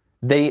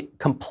 They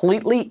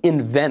completely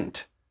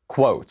invent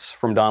quotes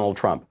from Donald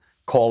Trump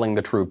calling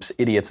the troops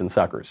idiots and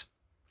suckers.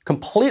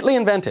 Completely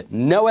invent it.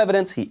 No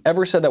evidence he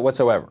ever said that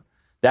whatsoever.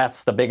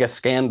 That's the biggest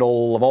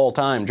scandal of all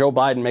time. Joe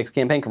Biden makes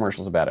campaign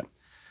commercials about it.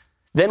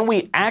 Then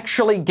we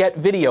actually get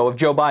video of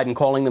Joe Biden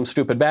calling them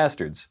stupid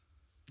bastards.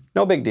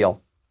 No big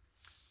deal.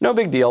 No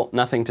big deal.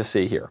 Nothing to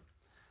see here.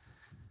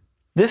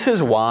 This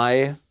is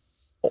why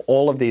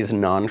all of these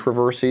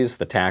non-controversies,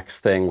 the tax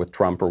thing with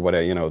Trump or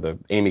whatever, the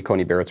Amy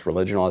Coney Barrett's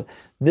religion, all that,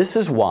 this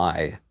is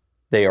why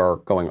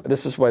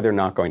this is why they're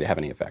not going to have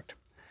any effect.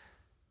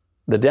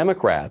 The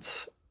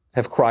Democrats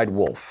have cried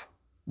wolf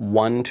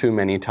one too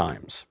many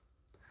times.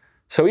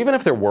 So even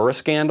if there were a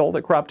scandal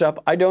that cropped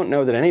up, I don't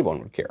know that anyone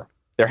would care.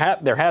 There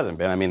hasn't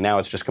been. I mean, now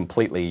it's just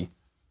completely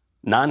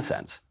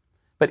nonsense.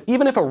 But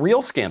even if a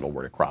real scandal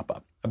were to crop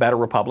up about a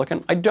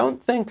Republican, I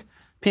don't think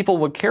people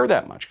would care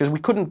that much because we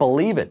couldn't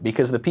believe it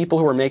because the people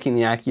who are making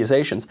the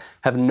accusations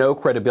have no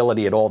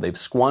credibility at all. They've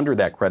squandered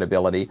that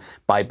credibility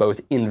by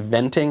both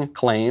inventing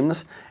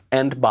claims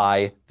and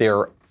by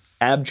their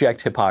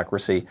abject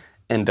hypocrisy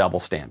and double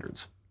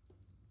standards.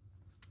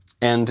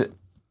 And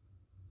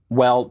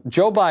while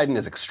Joe Biden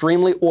is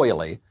extremely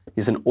oily,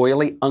 he's an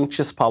oily,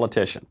 unctuous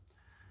politician.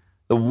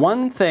 The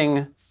one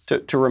thing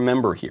to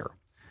remember here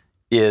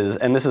is,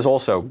 and this is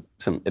also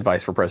some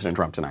advice for President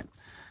Trump tonight,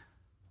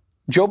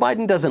 Joe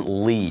Biden doesn't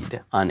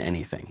lead on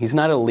anything. He's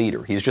not a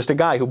leader. He's just a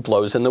guy who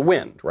blows in the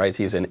wind, right?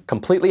 He's in a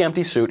completely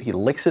empty suit. He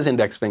licks his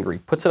index finger, he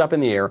puts it up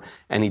in the air,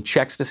 and he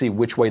checks to see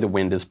which way the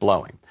wind is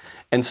blowing.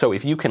 And so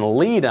if you can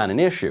lead on an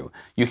issue,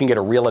 you can get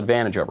a real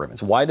advantage over him.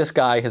 It's why this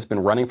guy has been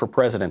running for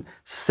president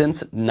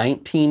since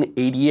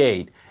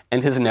 1988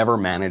 and has never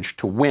managed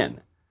to win.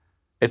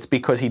 It's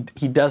because he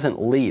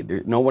doesn't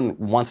lead. No one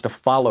wants to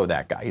follow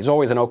that guy. He's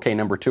always an okay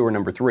number 2 or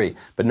number 3,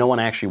 but no one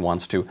actually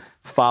wants to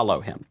follow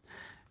him.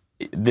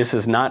 This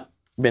has not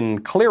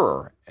been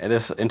clearer,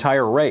 this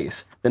entire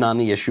race, than on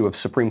the issue of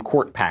Supreme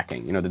Court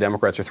packing. The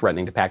Democrats are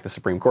threatening to pack the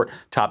Supreme Court.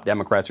 Top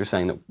Democrats are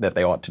saying that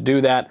they ought to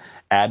do that,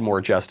 add more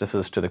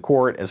justices to the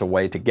court as a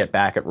way to get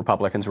back at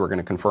Republicans who are going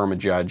to confirm a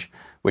judge,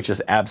 which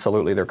is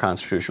absolutely their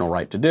constitutional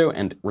right to do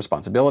and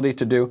responsibility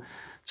to do.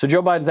 So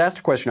Joe Biden's asked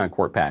a question on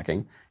court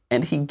packing,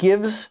 and he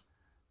gives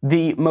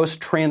the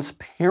most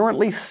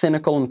transparently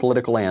cynical and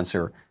political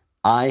answer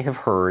I have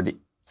heard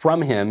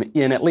from him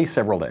in at least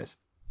several days.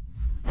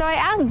 So I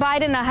asked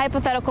Biden a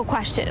hypothetical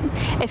question.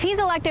 If he's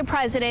elected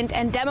president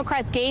and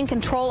Democrats gain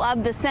control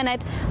of the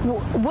Senate,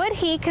 would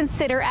he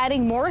consider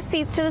adding more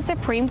seats to the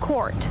Supreme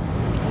Court?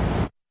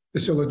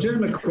 It's a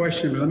legitimate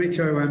question, but let me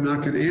tell you, I'm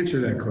not going to answer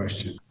that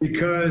question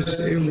because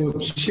it will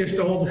shift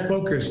all the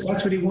focus.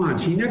 That's what he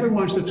wants. He never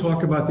wants to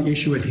talk about the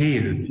issue at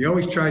hand. He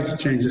always tries to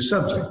change the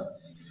subject.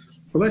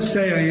 But let's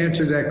say I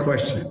answered that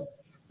question.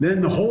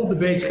 Then the whole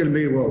debate's going to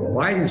be, well,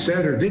 Biden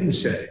said or didn't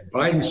say.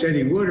 Biden said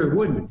he would or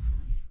wouldn't.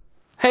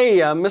 Hey,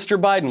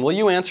 Mr. Biden, will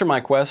you answer my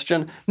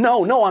question?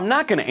 No, I'm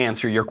not going to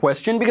answer your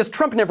question because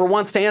Trump never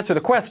wants to answer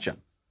the question.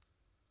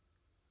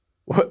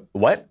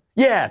 What?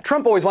 Yeah,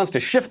 Trump always wants to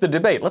shift the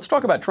debate. Let's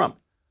talk about Trump.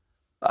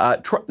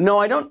 No,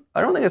 I don't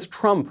think it's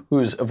Trump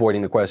who's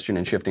avoiding the question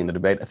and shifting the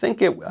debate. I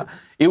think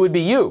it would be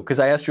you because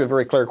I asked you a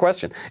very clear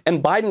question.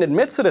 And Biden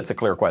admits that it's a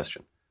clear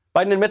question.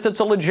 Biden admits it's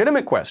a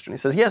legitimate question. He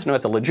says, yes, no,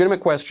 it's a legitimate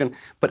question,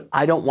 but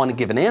I don't want to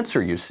give an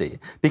answer, you see,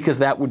 because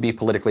that would be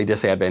politically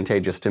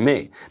disadvantageous to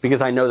me.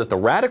 Because I know that the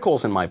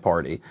radicals in my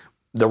party,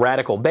 the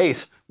radical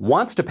base,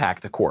 wants to pack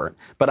the court,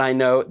 but I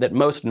know that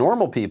most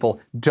normal people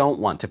don't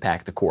want to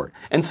pack the court.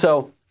 And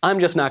so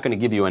I'm just not going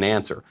to give you an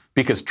answer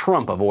because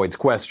Trump avoids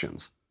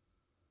questions.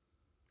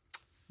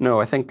 No,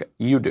 I think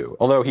you do.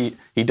 Although he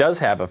does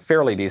have a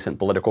fairly decent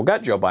political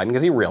gut, Joe Biden,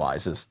 because he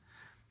realizes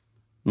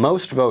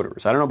most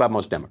voters, I don't know about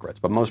most Democrats,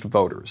 but most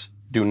voters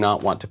do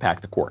not want to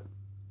pack the court.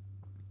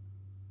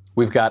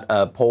 We've got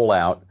a poll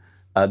out.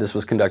 This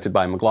was conducted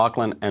by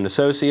McLaughlin and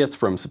Associates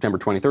from September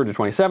 23rd to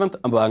 27th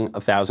among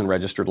 1,000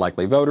 registered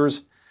likely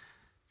voters.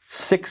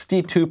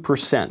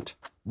 62%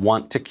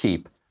 want to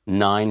keep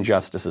 9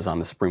 justices on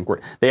the Supreme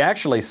Court. They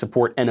actually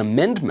support an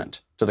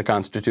amendment to the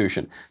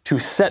Constitution to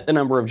set the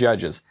number of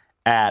judges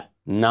at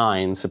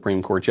 9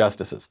 Supreme Court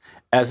justices,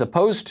 as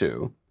opposed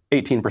to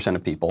 18%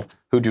 of people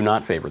who do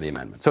not favor the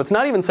amendment. So it's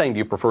not even saying, do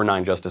you prefer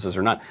 9 justices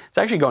or not? It's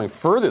actually going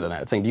further than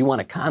that. It's saying, do you want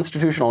a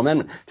constitutional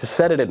amendment to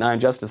set it at 9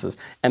 justices?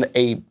 And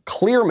a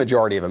clear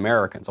majority of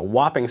Americans, a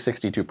whopping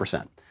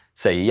 62%,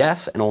 say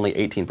yes, and only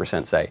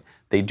 18% say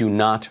they do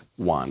not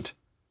want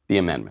the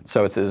amendment.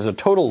 So it's a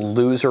total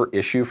loser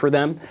issue for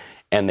them,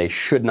 and they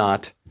should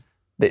not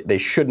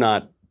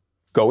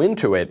go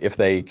into it if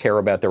they care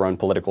about their own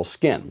political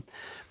skin.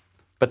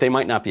 But they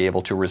might not be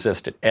able to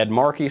resist it.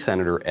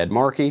 Senator Ed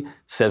Markey,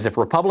 says if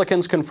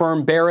Republicans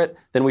confirm Barrett,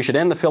 then we should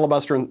end the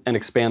filibuster and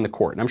expand the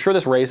court. And I'm sure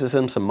this raises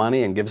him some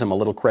money and gives him a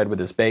little cred with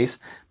his base,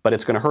 but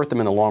it's going to hurt them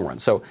in the long run.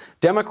 So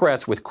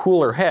Democrats with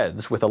cooler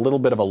heads, with a little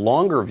bit of a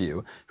longer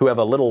view, who have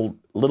a little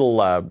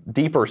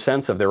deeper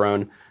sense of their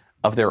own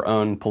of their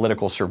own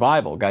political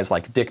survival. Guys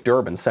like Dick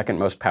Durbin, second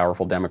most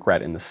powerful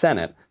Democrat in the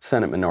Senate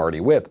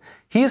Minority Whip,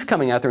 he's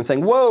coming out there and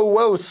saying,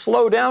 whoa,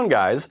 slow down,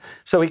 guys.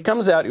 So he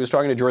comes out, he was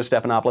talking to George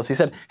Stephanopoulos, he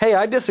said, hey,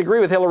 I disagree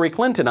with Hillary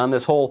Clinton on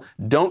this whole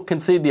don't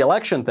concede the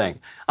election thing.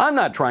 I'm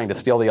not trying to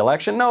steal the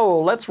election. No,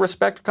 let's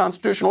respect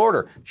constitutional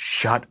order.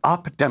 Shut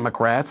up,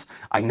 Democrats.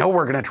 I know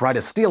we're going to try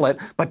to steal it,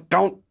 but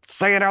don't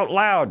say it out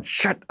loud.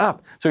 Shut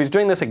up. So he's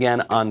doing this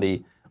again on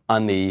the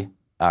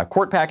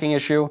court packing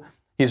issue.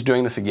 He's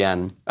doing this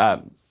again,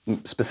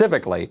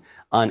 specifically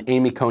on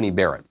Amy Coney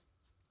Barrett.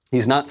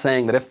 He's not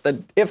saying that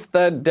if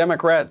the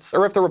Democrats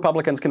or if the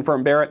Republicans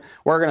confirm Barrett,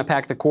 we're going to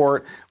pack the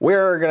court.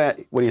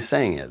 What he's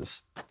saying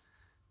is,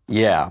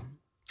 yeah,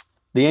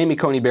 the Amy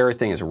Coney Barrett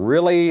thing is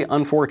really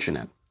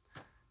unfortunate,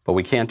 but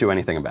we can't do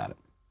anything about it.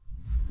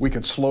 We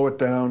could slow it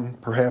down,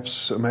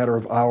 perhaps a matter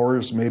of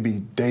hours, maybe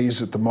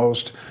days at the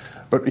most,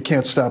 but we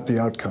can't stop the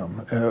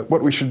outcome.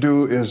 What we should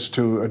do is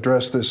to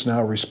address this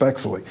now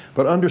respectfully,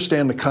 but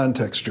understand the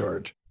context,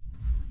 George.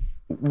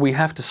 We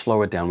have to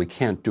slow it down. We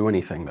can't do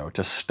anything, though,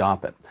 to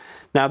stop it.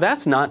 Now,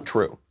 that's not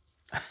true.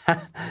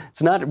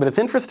 It's not, but it's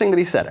interesting that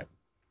he said it.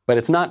 But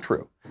it's not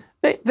true.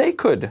 They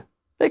could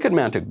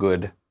mount a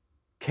good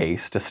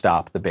case to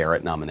stop the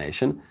Barrett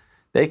nomination.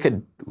 They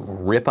could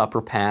rip up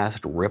her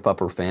past, rip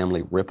up her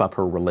family, rip up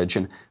her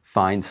religion,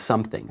 find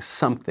something,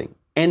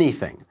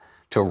 anything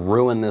to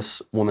ruin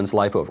this woman's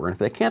life over. And if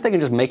they can't, they can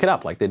just make it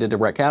up like they did to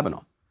Brett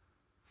Kavanaugh.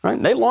 Right?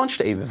 They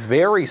launched a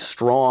very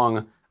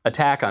strong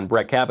attack on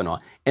Brett Kavanaugh,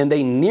 and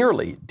they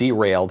nearly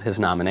derailed his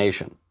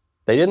nomination.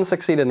 They didn't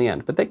succeed in the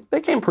end, but they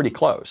came pretty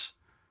close.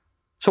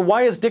 So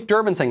why is Dick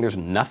Durbin saying there's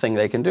nothing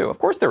they can do? Of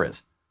course there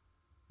is.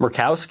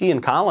 Murkowski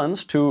and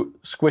Collins, two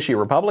squishy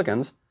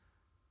Republicans,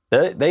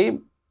 they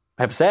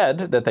have said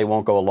that they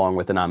won't go along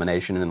with the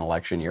nomination in an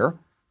election year.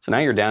 So now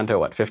you're down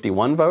to,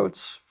 51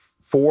 votes,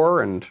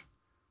 4 and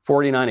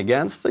 49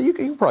 against? So you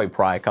can probably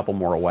pry a couple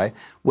more away.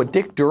 What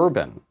Dick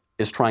Durbin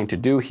is trying to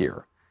do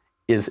here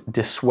is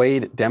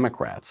dissuade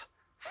Democrats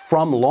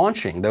from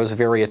launching those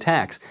very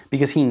attacks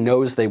because he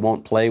knows they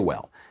won't play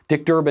well.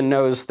 Dick Durbin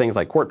knows things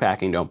like court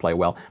packing don't play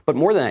well, but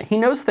more than that, he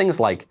knows things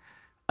like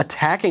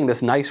attacking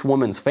this nice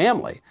woman's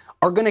family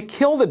are going to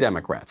kill the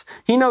Democrats.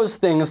 He knows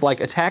things like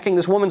attacking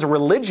this woman's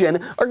religion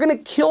are going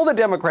to kill the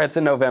Democrats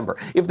in November.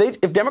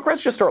 If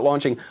Democrats just start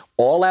launching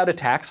all-out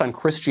attacks on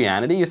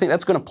Christianity, you think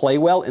that's going to play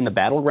well in the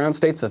battleground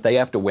states that they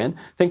have to win?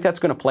 Think that's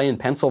going to play in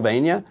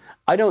Pennsylvania?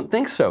 I don't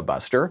think so,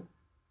 Buster.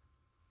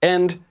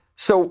 And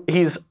so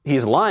he's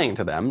lying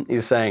to them.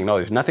 He's saying, no,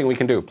 there's nothing we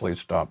can do. Please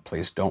stop.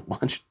 Please don't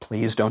launch.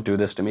 Please don't do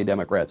this to me,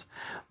 Democrats.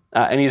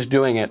 And he's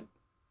doing it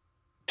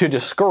to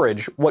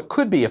discourage what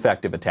could be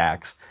effective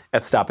attacks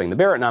at stopping the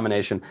Barrett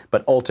nomination,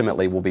 but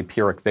ultimately will be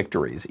Pyrrhic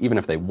victories, even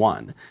if they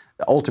won.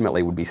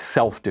 Ultimately would be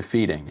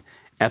self-defeating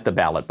at the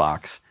ballot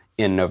box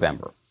in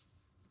November.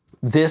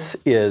 This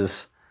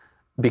is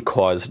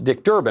because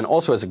Dick Durbin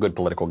also has a good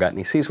political gut, and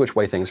he sees which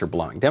way things are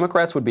blowing.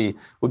 Democrats would be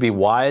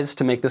wise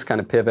to make this kind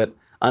of pivot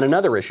on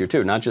another issue,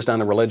 too, not just on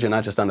the religion,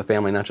 not just on the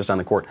family, not just on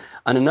the court.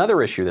 On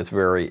another issue that's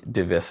very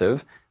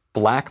divisive,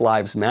 Black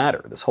Lives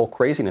Matter, this whole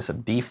craziness of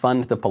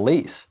defund the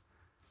police.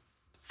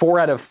 4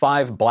 out of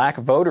 5 black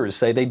voters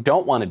say they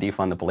don't want to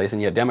defund the police,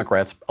 and yet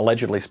Democrats,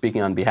 allegedly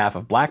speaking on behalf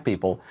of black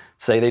people,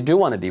 say they do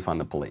want to defund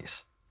the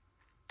police.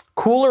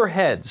 Cooler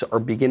heads are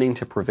beginning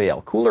to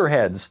prevail. Cooler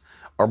heads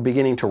are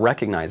beginning to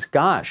recognize,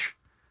 gosh,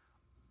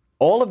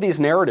 all of these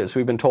narratives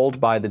we've been told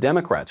by the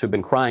Democrats who've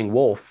been crying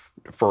wolf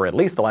for at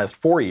least the last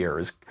 4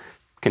 years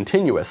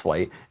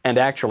continuously, and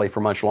actually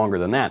for much longer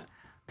than that,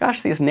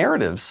 gosh, these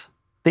narratives,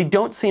 they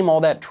don't seem all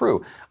that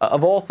true.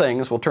 Of all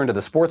things, we'll turn to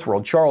the sports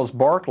world. Charles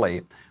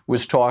Barkley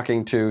was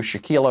talking to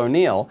Shaquille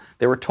O'Neal.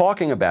 They were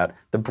talking about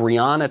the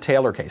Breonna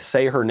Taylor case.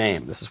 Say her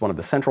name. This is one of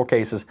the central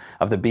cases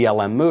of the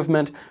BLM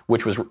movement,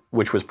 which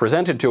was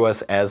presented to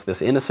us as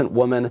this innocent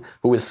woman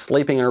who was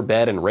sleeping in her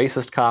bed, and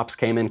racist cops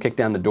came in, kicked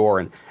down the door,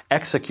 and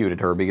executed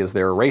her because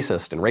they're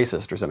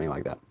racist or something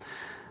like that.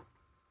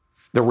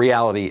 The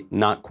reality,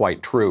 not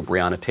quite true.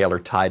 Breonna Taylor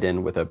tied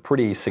in with a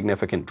pretty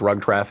significant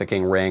drug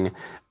trafficking ring.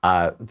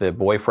 The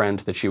boyfriend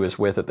that she was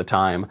with at the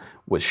time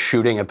was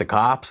shooting at the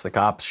cops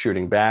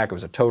shooting back. It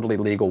was a totally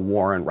legal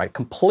warrant, right?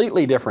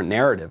 Completely different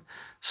narrative.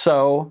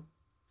 So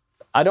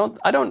I don't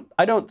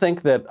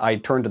think that I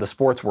turn to the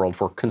sports world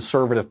for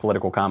conservative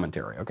political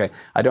commentary, okay?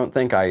 I don't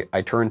think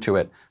I turn to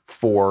it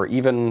for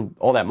even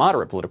all that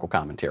moderate political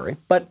commentary.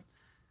 But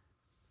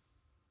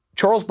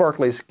Charles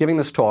Barkley's giving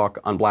this talk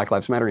on Black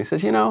Lives Matter. He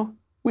says,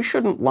 we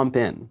shouldn't lump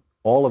in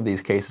all of these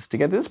cases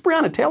together. This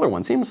Breonna Taylor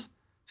one seems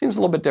a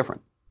little bit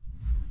different.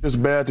 It's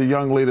bad the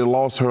young lady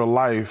lost her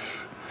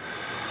life,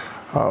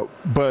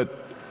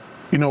 but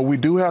we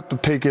do have to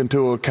take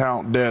into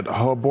account that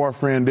her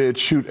boyfriend did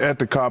shoot at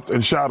the cops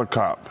and shot a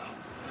cop.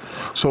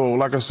 So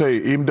like I say,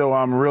 even though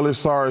I'm really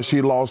sorry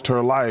she lost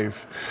her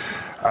life,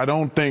 I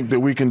don't think that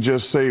we can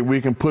just say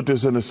we can put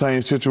this in the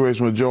same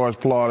situation with George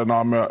Floyd and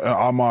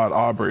Ahmaud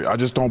Arbery. I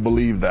just don't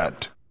believe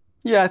that.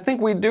 Yeah, I think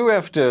we do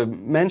have to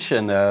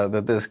mention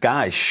that this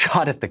guy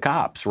shot at the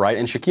cops, right?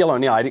 And Shaquille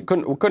O'Neal, I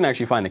couldn't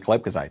actually find the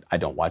clip because I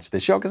don't watch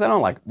this show because I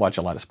don't watch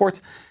a lot of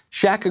sports.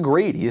 Shaq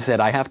agreed. He said,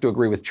 I have to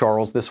agree with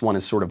Charles. This one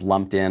is sort of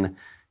lumped in.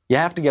 You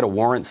have to get a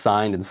warrant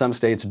signed, and some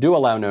states do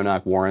allow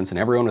no-knock warrants, and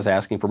everyone was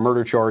asking for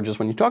murder charges.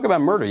 When you talk about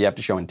murder, you have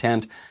to show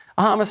intent.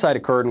 A homicide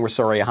occurred, and we're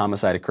sorry a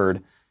homicide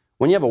occurred.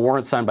 When you have a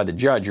warrant signed by the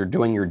judge, you're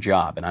doing your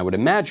job, and I would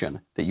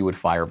imagine that you would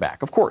fire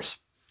back. Of course,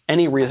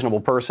 any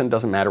reasonable person,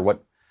 doesn't matter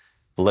what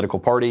political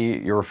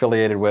party you're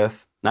affiliated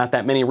with. Not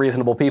that many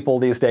reasonable people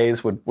these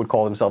days would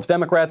call themselves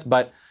Democrats,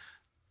 but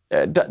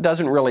it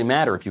doesn't really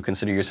matter if you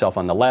consider yourself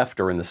on the left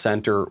or in the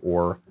center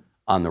or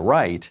on the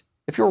right.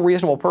 If you're a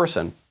reasonable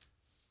person,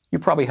 you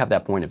probably have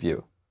that point of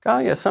view. Oh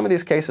yeah, some of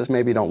these cases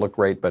maybe don't look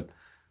great, but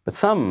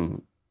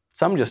some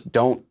just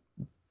don't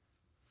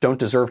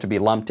deserve to be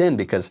lumped in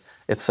because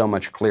it's so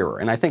much clearer.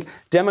 And I think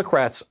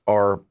Democrats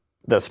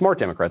the smart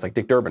Democrats like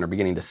Dick Durbin are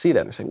beginning to see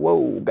that. They're saying,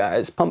 whoa,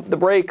 guys, pump the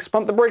brakes.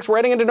 We're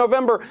heading into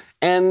November,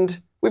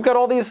 and we've got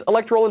all these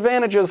electoral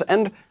advantages,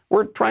 and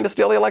we're trying to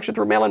steal the election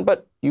through mail-in,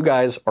 but you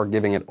guys are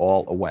giving it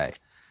all away.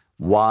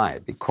 Why?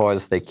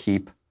 Because they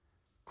keep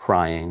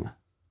crying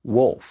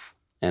wolf.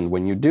 And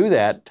when you do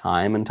that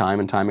time and time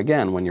and time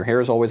again, when your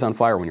hair is always on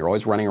fire, when you're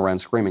always running around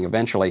screaming,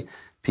 eventually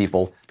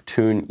people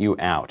tune you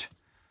out.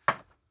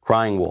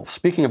 Crying wolf.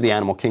 Speaking of the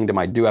animal kingdom,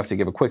 I do have to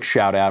give a quick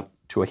shout out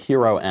to a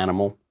hero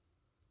animal.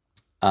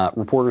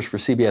 Reporters for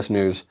CBS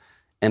News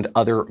and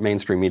other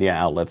mainstream media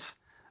outlets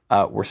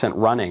were sent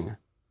running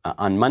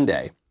on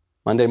Monday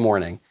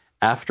morning,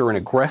 after an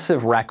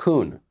aggressive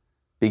raccoon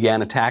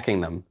began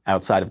attacking them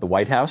outside of the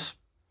White House.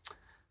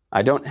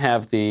 I don't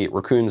have the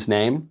raccoon's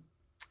name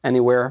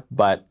anywhere,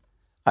 but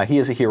he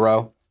is a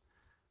hero.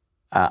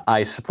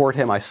 I support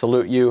him. I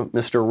salute you,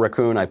 Mr.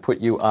 Raccoon. I put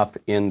you up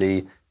in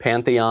the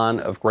pantheon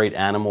of great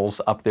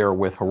animals, up there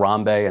with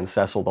Harambe and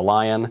Cecil the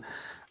lion.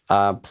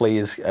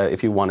 Please,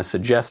 if you want to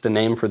suggest a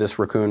name for this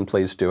raccoon,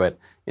 please do it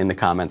in the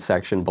comment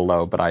section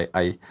below. But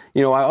I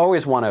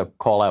always want to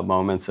call out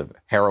moments of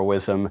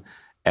heroism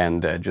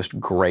and just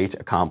great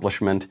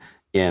accomplishment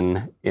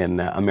in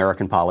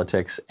American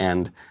politics.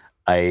 And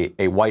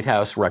a White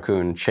House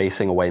raccoon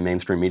chasing away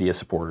mainstream media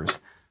supporters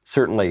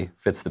certainly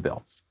fits the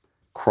bill.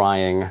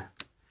 Crying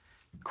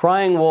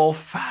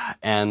wolf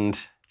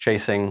and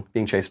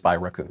being chased by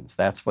raccoons.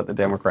 That's what the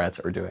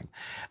Democrats are doing.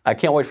 I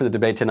can't wait for the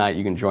debate tonight.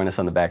 You can join us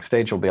on the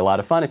backstage. It'll be a lot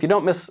of fun. If you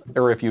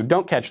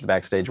don't catch the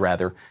backstage,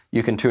 rather,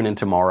 you can tune in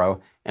tomorrow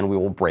and we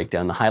will break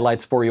down the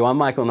highlights for you. I'm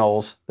Michael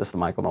Knowles. This is The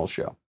Michael Knowles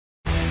Show.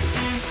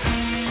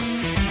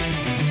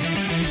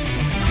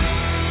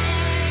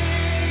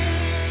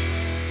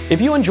 If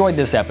you enjoyed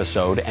this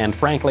episode, and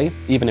frankly,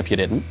 even if you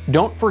didn't,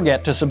 don't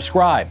forget to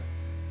subscribe.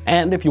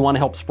 And if you want to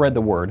help spread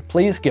the word,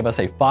 please give us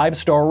a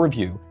 5-star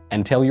review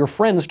and tell your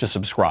friends to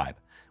subscribe.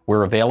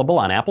 We're available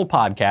on Apple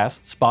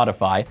Podcasts,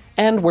 Spotify,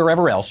 and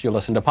wherever else you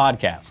listen to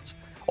podcasts.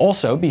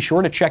 Also, be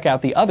sure to check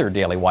out the other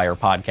Daily Wire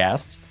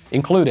podcasts,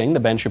 including The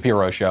Ben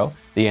Shapiro Show,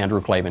 The Andrew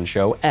Klavan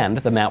Show, and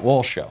The Matt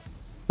Walsh Show.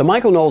 The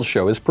Michael Knowles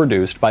Show is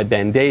produced by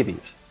Ben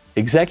Davies.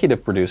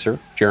 Executive producer,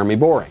 Jeremy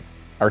Boring.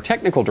 Our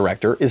technical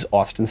director is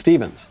Austin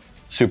Stevens.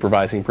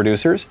 Supervising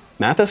producers,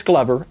 Mathis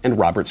Glover and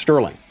Robert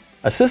Sterling.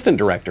 Assistant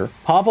director,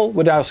 Pavel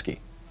Wadowski.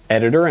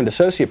 Editor and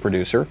associate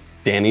producer,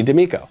 Danny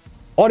D'Amico.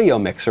 Audio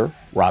mixer,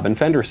 Robin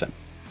Fenderson.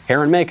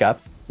 Hair and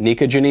makeup,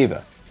 Nika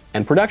Geneva.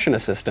 And production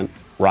assistant,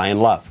 Ryan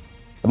Love.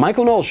 The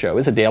Michael Knowles Show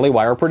is a Daily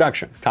Wire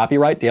production.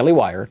 Copyright Daily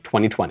Wire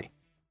 2020.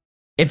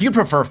 If you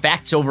prefer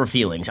facts over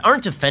feelings,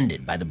 aren't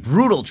offended by the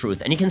brutal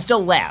truth, and you can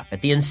still laugh at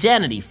the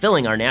insanity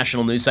filling our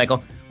national news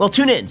cycle, well,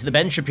 tune in to The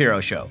Ben Shapiro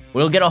Show.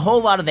 We'll get a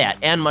whole lot of that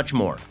and much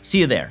more. See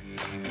you there.